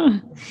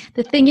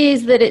 The thing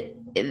is that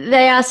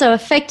they are so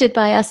affected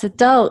by us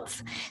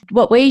adults.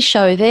 What we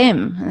show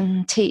them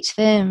and teach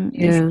them,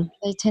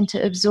 they tend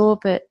to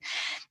absorb it.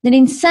 And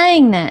in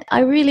saying that, I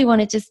really want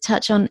to just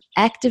touch on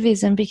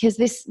activism, because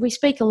we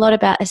speak a lot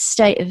about a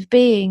state of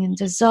being and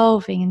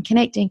dissolving and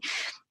connecting,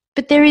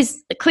 but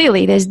there's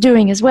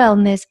doing as well,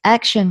 and there's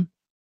action.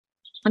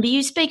 But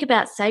you speak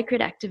about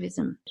sacred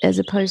activism as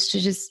opposed to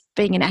just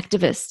being an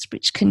activist,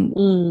 which can,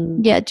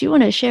 do you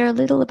want to share a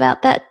little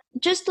about that?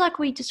 Just like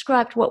we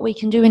described what we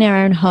can do in our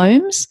own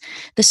homes,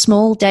 the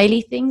small daily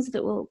things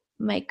that will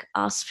make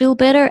us feel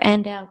better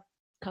and our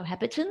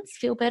cohabitants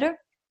feel better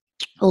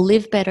or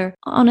live better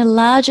on a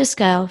larger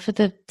scale for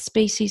the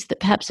species that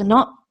perhaps are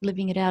not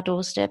living at our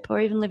doorstep or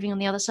even living on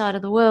the other side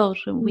of the world,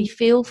 and we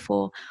feel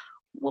for.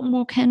 What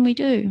more can we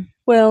do?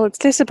 Well,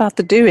 it's less about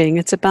the doing.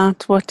 It's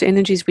about what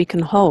energies we can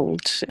hold.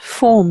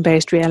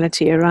 Form-based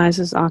reality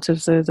arises out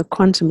of the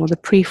quantum or the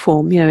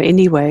pre-form,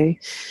 anyway.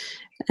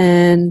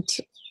 And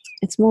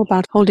it's more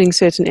about holding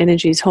certain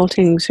energies,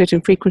 holding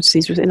certain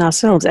frequencies within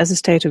ourselves as a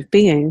state of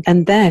being.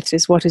 And that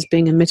is what is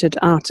being emitted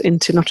out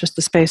into not just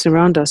the space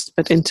around us,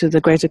 but into the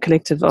greater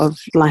collective of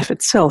life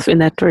itself in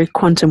that very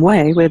quantum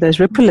way, where there's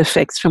ripple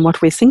effects from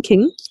what we're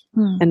thinking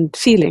and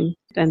feeling,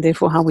 and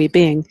therefore how we're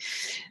being.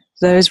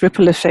 Those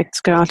ripple effects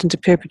go out into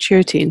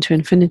perpetuity, into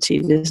infinity.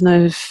 There's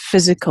no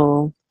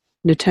physical,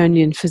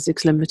 Newtonian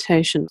physics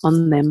limitation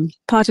on them.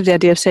 Part of the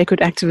idea of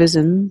sacred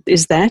activism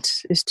is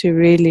to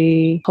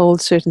really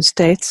hold certain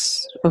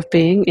states of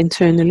being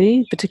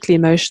internally, particularly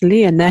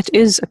emotionally, and that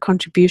is a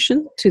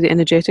contribution to the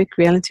energetic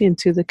reality and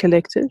to the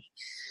collective.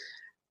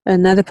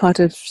 Another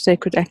part of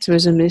sacred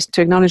activism is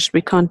to acknowledge that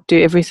we can't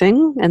do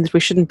everything and that we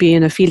shouldn't be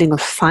in a feeling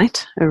of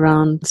fight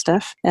around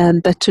stuff,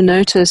 but to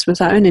notice with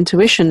our own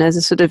intuition as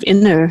a sort of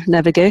inner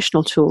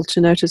navigational tool,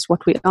 to notice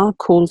what we are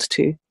called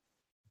to.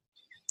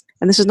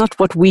 And this is not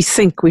what we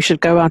think we should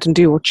go out and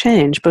do or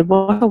change, but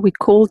what are we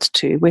called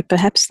to, where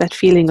perhaps that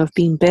feeling of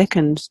being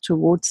beckoned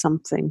towards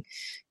something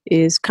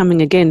is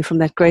coming again from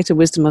that greater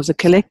wisdom of the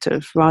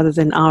collective rather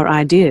than our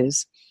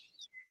ideas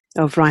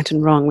of right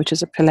and wrong, which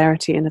is a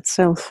polarity in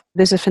itself.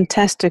 There's a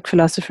fantastic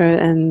philosopher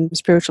and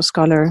spiritual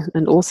scholar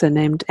and author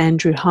named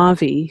Andrew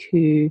Harvey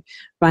who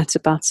writes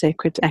about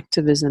sacred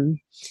activism,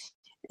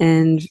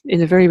 and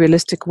in a very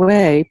realistic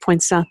way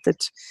points out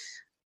that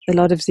a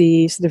lot of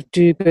the sort of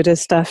do-gooder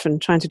stuff and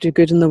trying to do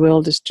good in the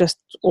world is just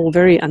all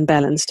very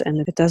unbalanced, and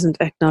it doesn't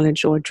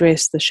acknowledge or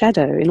address the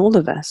shadow in all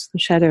of us,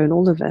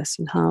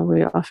 and how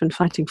we're often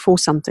fighting for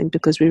something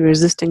because we're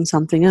resisting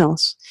something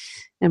else.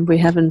 And we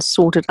haven't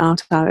sorted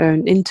out our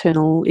own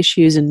internal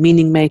issues, and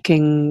meaning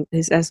making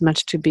is as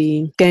much to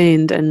be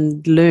gained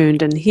and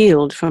learned and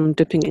healed from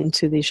dipping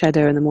into the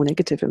shadow and the more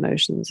negative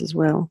emotions as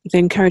well. The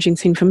encouraging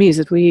thing for me is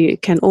that we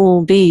can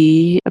all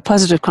be a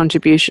positive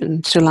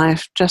contribution to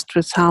life just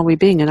with how we're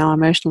being in our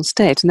emotional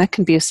state. And that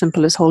can be as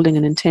simple as holding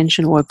an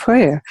intention or a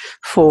prayer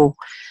for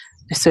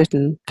a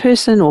certain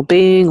person or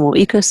being or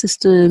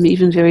ecosystem,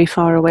 even very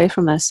far away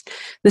from us.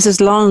 This has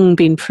long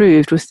been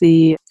proved with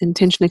the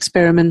intention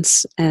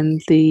experiments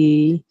and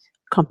the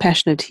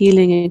compassionate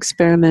healing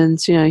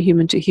experiments,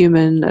 human to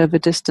human over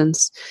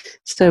distance.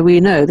 So we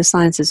know the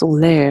science is all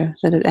there,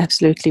 that it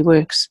absolutely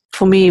works.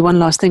 For me, one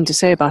last thing to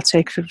say about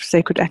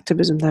sacred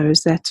activism, though,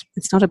 is that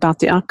it's not about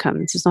the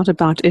outcomes. It's not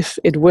about if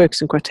it works,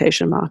 in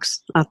quotation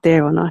marks, out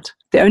there or not.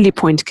 The only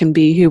point can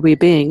be who we're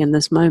being in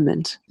this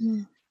moment.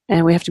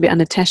 And we have to be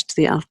unattached to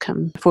the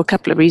outcome for a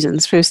couple of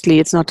reasons. Firstly,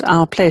 it's not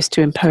our place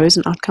to impose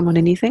an outcome on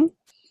anything.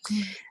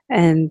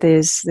 And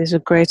there's a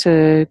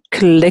greater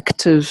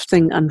collective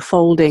thing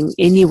unfolding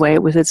anyway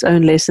with its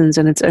own lessons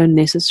and its own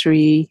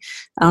necessary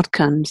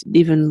outcomes.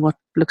 Even what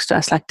looks to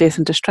us like death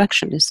and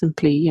destruction is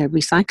simply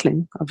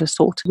recycling of a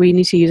sort. We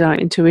need to use our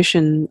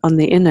intuition on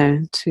the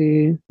inner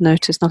to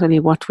notice not only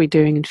what we're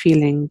doing and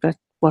feeling, but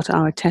what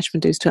our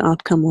attachment is to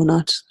outcome or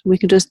not. We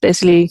can just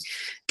basically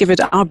give it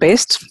our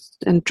best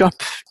and drop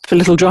a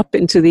little drop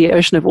into the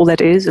ocean of all that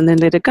is, and then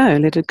let it go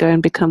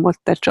and become what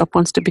that drop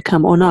wants to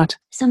become or not.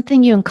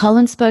 Something you and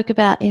Colin spoke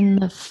about in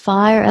the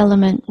fire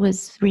element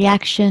was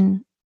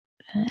reaction,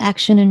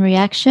 action and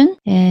reaction,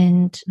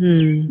 and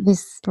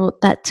this brought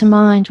that to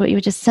mind, what you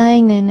were just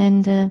saying then,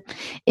 and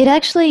it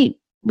actually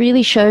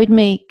really showed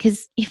me,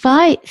 because if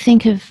I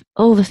think of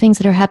all the things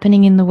that are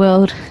happening in the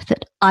world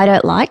that I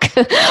don't like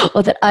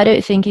or that I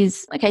don't think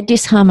is,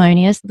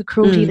 disharmonious, the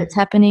cruelty that's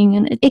happening,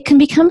 and it can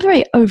become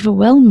very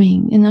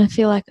overwhelming, and I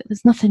feel like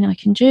there's nothing I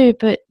can do.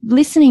 But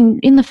listening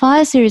in the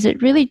Fire series,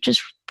 it really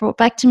just brought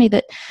back to me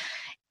that,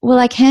 well,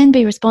 I can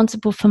be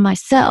responsible for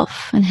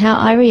myself and how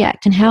I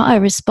react and how I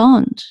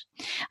respond.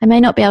 I may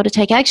not be able to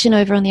take action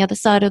over on the other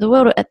side of the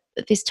world at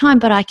this time,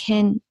 but I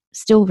can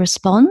still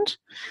respond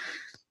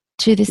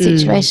to the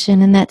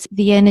situation, and that's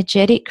the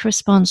energetic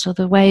response or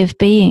the way of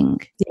being.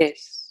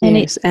 Yes, and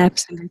yes,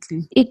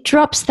 absolutely. It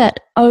drops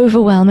that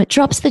overwhelm. It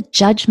drops the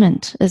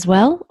judgment as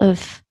well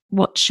of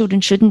what should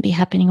and shouldn't be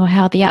happening or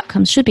how the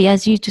outcomes should be,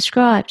 as you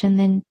described. And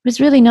then it was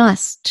really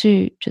nice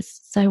to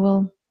just say,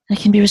 well, I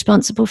can be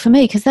responsible for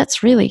me, because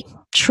that's really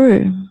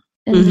true.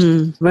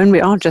 When we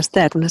are just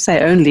that, when I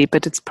say only,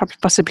 but it's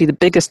possibly the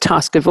biggest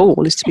task of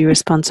all, is to be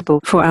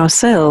responsible for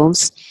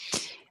ourselves.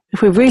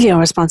 If we really are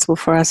responsible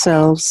for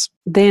ourselves,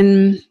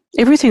 then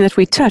everything that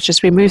we touch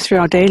as we move through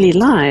our daily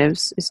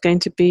lives is going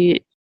to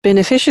be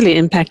beneficially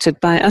impacted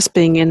by us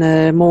being in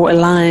a more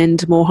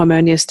aligned, more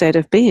harmonious state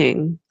of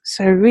being.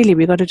 So really,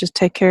 we've got to just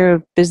take care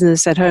of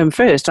business at home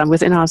first and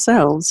within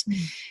ourselves.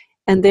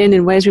 And then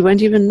in ways we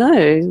won't even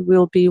know,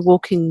 we'll be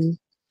walking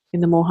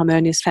in a more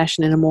harmonious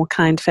fashion, in a more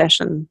kind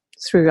fashion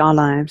through our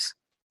lives,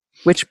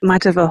 which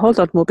might have a whole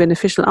lot more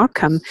beneficial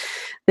outcome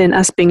than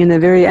us being in a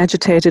very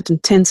agitated,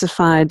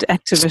 intensified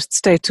activist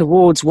state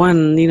towards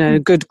one,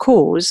 good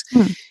cause.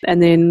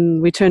 And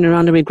then we turn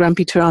around and we're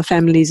grumpy to our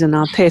families and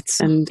our pets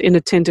and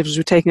inattentive as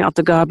we're taking out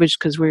the garbage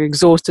because we're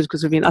exhausted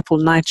because we've been up all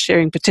night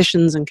sharing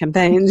petitions and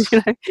campaigns,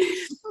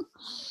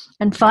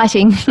 And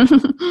fighting.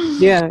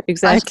 Yeah,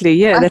 exactly.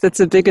 Yeah, that's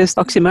the biggest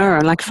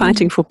oxymoron, like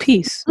fighting for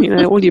peace.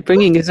 All you're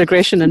bringing is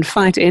aggression and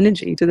fight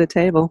energy to the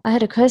table. I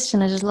had a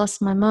question. I just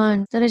lost my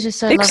mind. That is just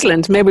so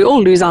excellent. May we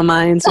all lose our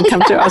minds and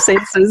come to our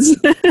senses.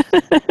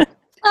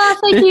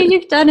 Thank you.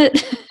 You've done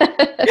it.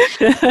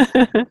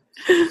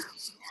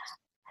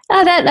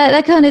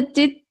 That kind of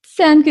did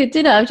sound good,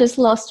 didn't it? I've just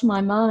lost my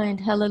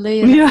mind.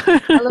 Hallelujah. Yeah.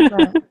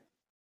 Celebrate.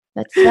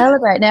 Let's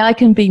celebrate. Now I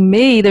can be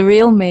me, the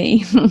real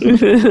me.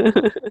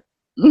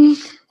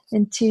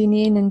 And tune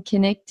in and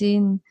connect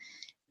in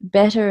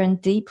better and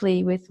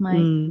deeply with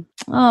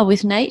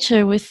with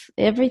nature, with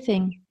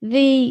everything.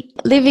 The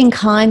living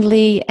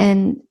kindly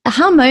and a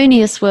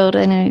harmonious world.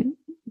 I know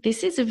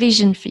this is a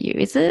vision for you,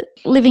 is it?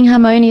 Living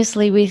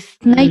harmoniously with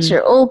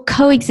nature, all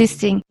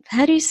coexisting.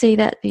 How do you see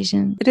that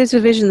vision? It is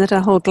a vision that I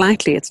hold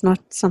lightly. It's not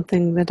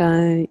something that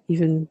I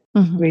even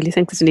really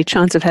think there's any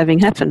chance of having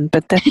happen,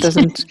 but that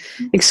doesn't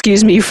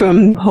excuse me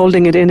from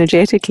holding it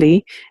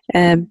energetically,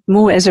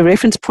 more as a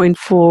reference point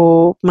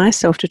for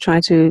myself to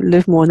try to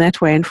live more in that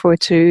way, and for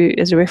it to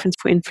as a reference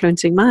for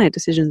influencing my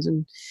decisions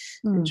and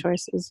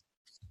choices.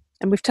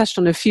 And we've touched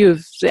on a few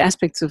of the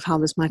aspects of how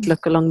this might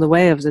look along the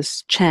way of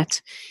this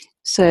chat.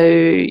 So,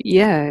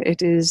 yeah,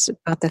 it is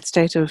about that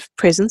state of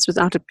presence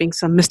without it being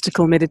some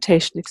mystical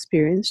meditation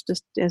experience,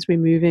 just as we're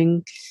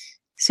moving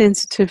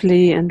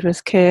sensitively and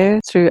with care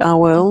through our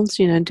worlds.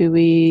 Do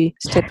we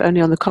step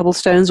only on the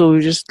cobblestones, or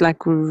we just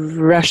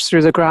rush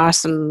through the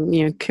grass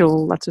and,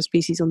 kill lots of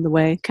species on the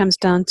way? It comes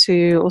down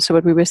to also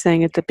what we were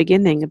saying at the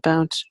beginning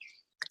about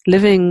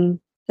living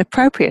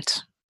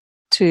appropriate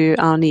to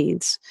our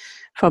needs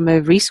from a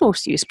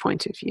resource use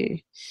point of view,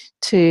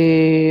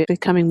 to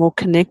becoming more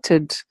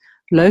connected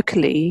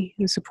locally,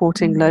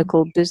 supporting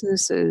local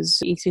businesses,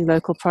 eating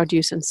local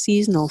produce and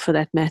seasonal for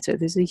that matter.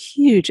 There's a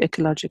huge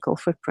ecological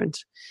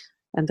footprint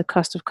and the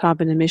cost of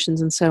carbon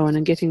emissions and so on,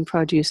 and getting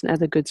produce and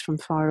other goods from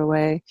far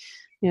away.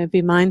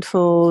 Be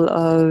mindful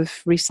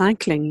of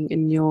recycling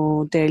in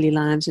your daily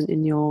lives and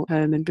in your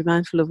home, and be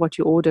mindful of what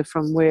you order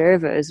from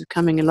wherever is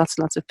coming in lots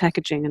and lots of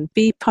packaging, and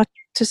be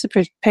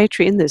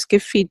participatory in this.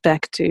 Give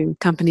feedback to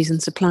companies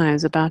and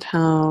suppliers about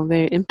how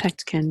their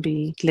impact can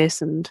be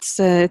lessened.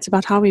 It's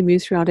about how we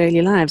move through our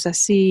daily lives. I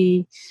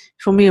see,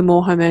 for me, a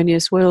more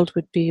harmonious world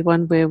would be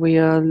one where we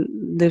are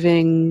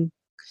living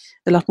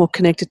a lot more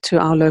connected to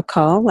our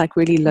locale, like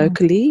really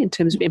locally in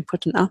terms of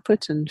input and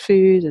output and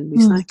food and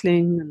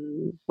recycling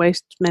and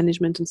waste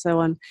management and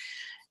so on.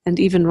 And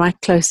even right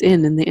close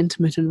in the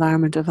intimate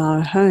environment of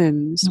our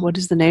homes, what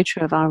is the nature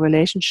of our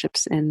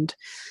relationships and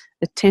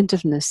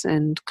attentiveness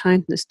and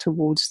kindness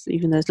towards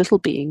even those little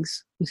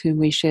beings with whom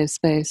we share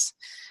space?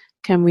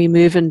 Can we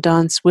move and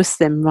dance with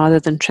them rather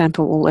than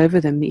trample all over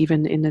them,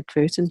 even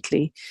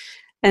inadvertently?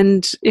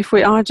 And if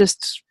we are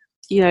just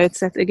it's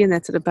that, again,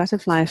 that sort of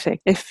butterfly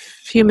effect.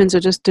 If humans are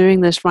just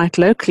doing this right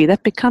locally,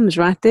 that becomes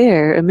right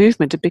there a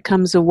movement. It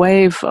becomes a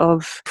wave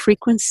of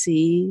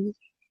frequency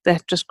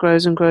that just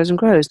grows and grows and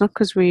grows, not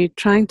because we're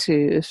trying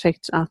to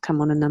affect outcome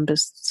on a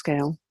numbers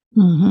scale.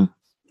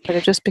 But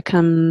it just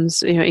becomes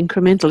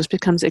incremental. It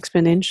becomes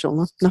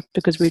exponential, not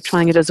because we're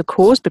trying it as a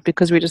cause, but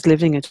because we're just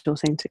living it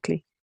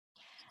authentically.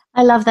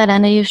 I love that,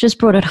 Anna. You've just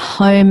brought it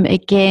home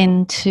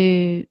again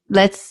to,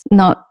 let's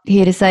not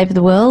here to save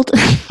the world.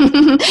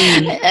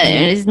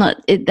 It's not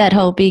that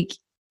whole big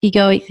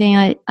egoic thing.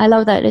 I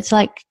love that. It's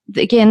like,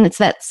 again, it's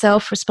that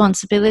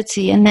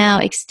self-responsibility, and now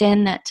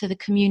extend that to the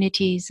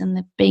communities and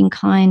the being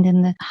kind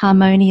and the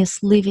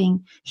harmonious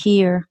living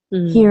here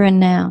and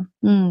now.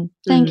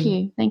 Thank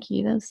you.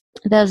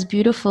 That was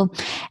beautiful.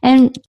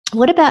 And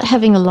what about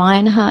having a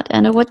lion heart,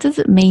 Anna? What does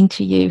it mean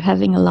to you,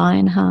 having a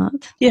lion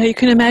heart? Yeah, you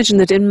can imagine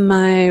that in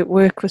my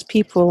work with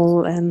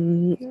people,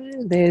 and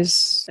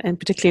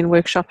particularly in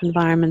workshop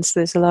environments,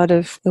 there's a lot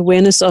of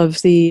awareness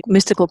of the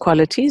mystical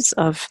qualities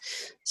of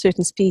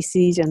certain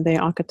species and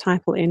their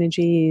archetypal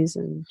energies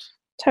and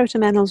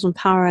totem animals and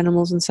power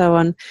animals and so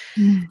on.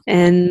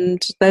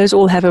 And those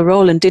all have a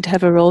role and did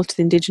have a role to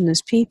the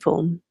indigenous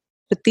people.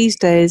 But these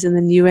days in the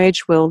New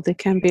Age world, there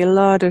can be a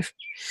lot of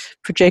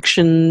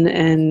projection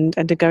and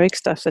egoic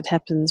stuff that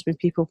happens when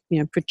people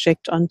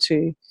project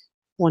onto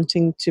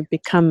wanting to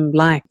become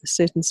like a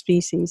certain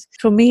species.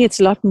 For me,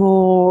 it's a lot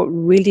more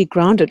really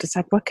grounded. It's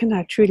like, what can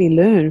I truly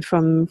learn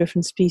from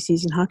different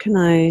species, and how can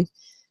I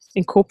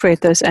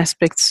incorporate those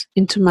aspects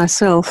into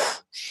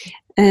myself?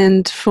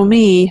 And for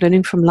me,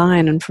 learning from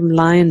lion and from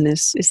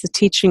lioness is the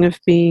teaching of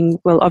being,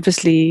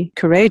 obviously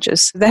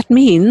courageous. That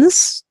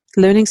means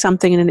learning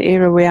something in an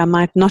era where I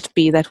might not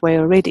be that way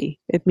already.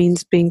 It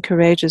means being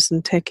courageous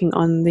and taking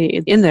on the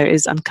inner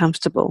is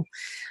uncomfortable,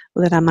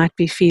 or that I might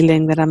be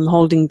feeling that I'm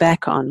holding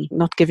back on,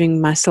 not giving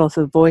myself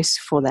a voice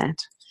for that.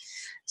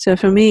 So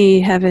for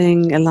me,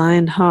 having a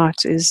lion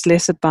heart is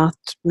less about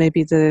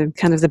maybe the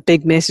kind of the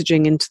big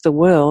messaging into the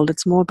world.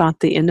 It's more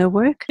about the inner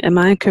work. Am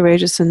I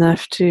courageous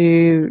enough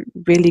to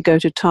really go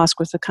to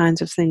task with the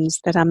kinds of things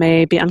that I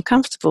may be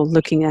uncomfortable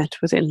looking at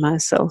within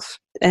myself?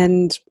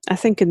 And I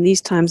think in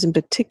these times in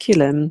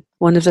particular,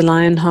 one of the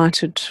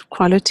lion-hearted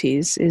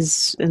qualities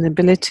is an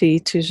ability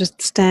to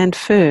just stand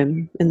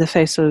firm in the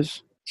face of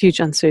huge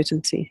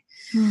uncertainty.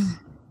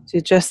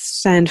 To just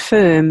stand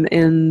firm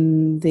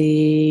in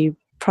the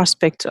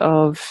prospect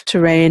of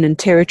terrain and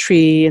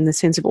territory, in the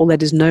sense of all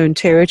that is known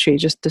territory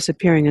just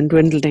disappearing and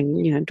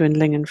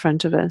dwindling in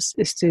front of us,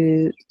 is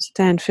to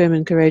stand firm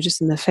and courageous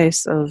in the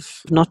face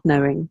of not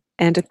knowing.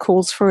 And it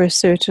calls for a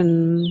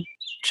certain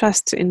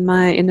trust in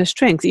my inner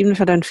strength, even if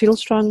I don't feel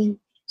strong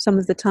some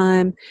of the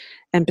time,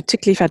 and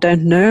particularly if I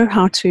don't know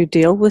how to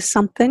deal with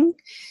something,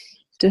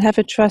 to have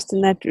a trust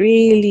in that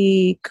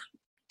really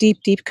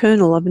deep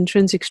kernel of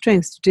intrinsic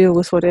strength to deal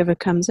with whatever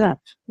comes up,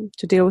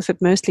 to deal with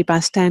it mostly by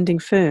standing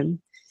firm.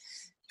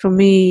 For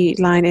me,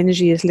 lion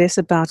energy is less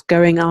about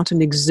going out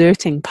and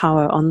exerting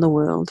power on the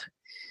world.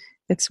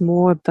 It's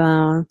more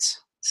about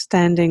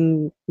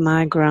standing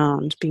my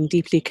ground, being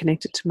deeply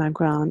connected to my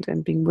ground,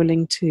 and being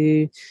willing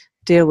to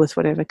deal with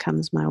whatever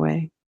comes my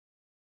way.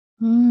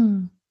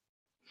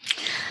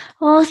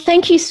 Well,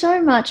 thank you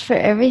so much for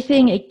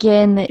everything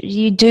again that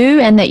you do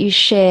and that you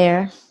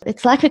share.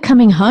 It's like a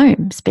coming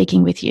home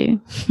speaking with you.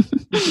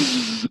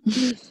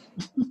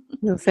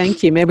 Well,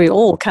 thank you. May we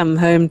all come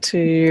home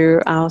to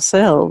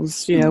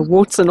ourselves,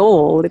 warts and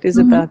all. It is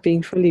about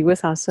being fully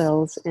with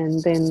ourselves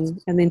and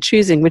then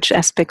choosing which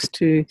aspects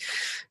to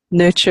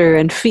nurture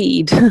and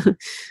feed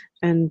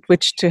and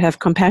which to have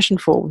compassion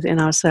for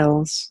within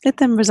ourselves. Let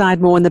them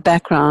reside more in the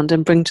background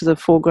and bring to the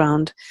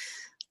foreground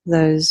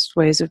those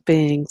ways of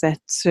being that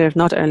serve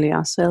not only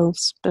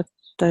ourselves, but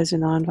those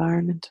in our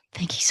environment.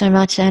 Thank you so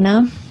much,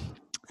 Anna.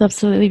 It's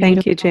absolutely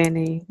beautiful. Thank you,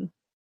 Jenny.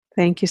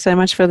 Thank you so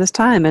much for this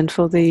time and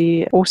for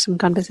the awesome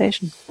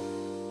conversation.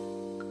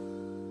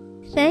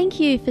 Thank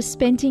you for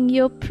spending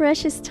your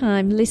precious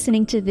time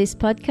listening to this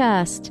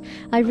podcast.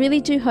 I really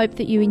do hope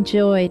that you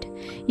enjoyed.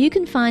 You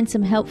can find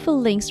some helpful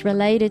links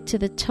related to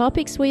the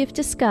topics we have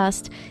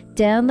discussed,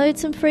 download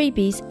some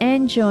freebies,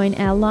 and join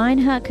our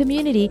Lionheart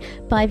community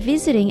by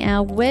visiting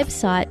our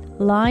website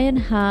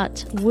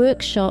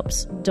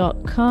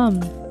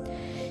lionheartworkshops.com.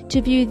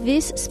 To view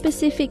this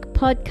specific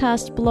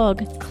podcast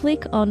blog,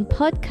 click on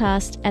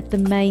Podcast at the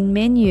main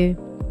menu.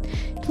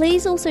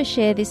 Please also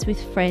share this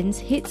with friends,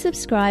 hit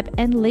subscribe,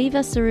 and leave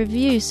us a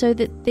review so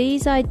that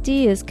these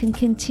ideas can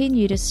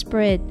continue to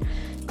spread.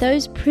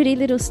 Those pretty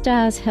little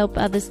stars help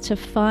others to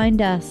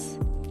find us.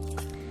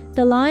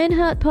 The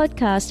Lionheart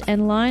Podcast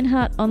and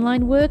Lionheart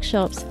Online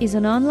Workshops is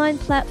an online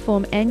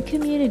platform and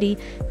community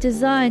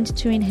designed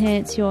to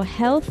enhance your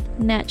health,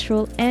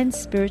 natural, and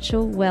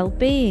spiritual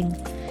well-being.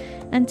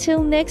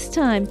 Until next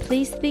time,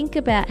 please think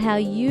about how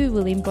you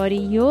will embody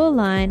your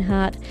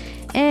Lionheart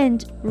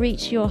and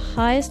reach your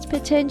highest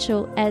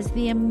potential as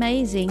the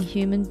amazing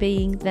human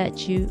being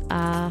that you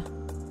are.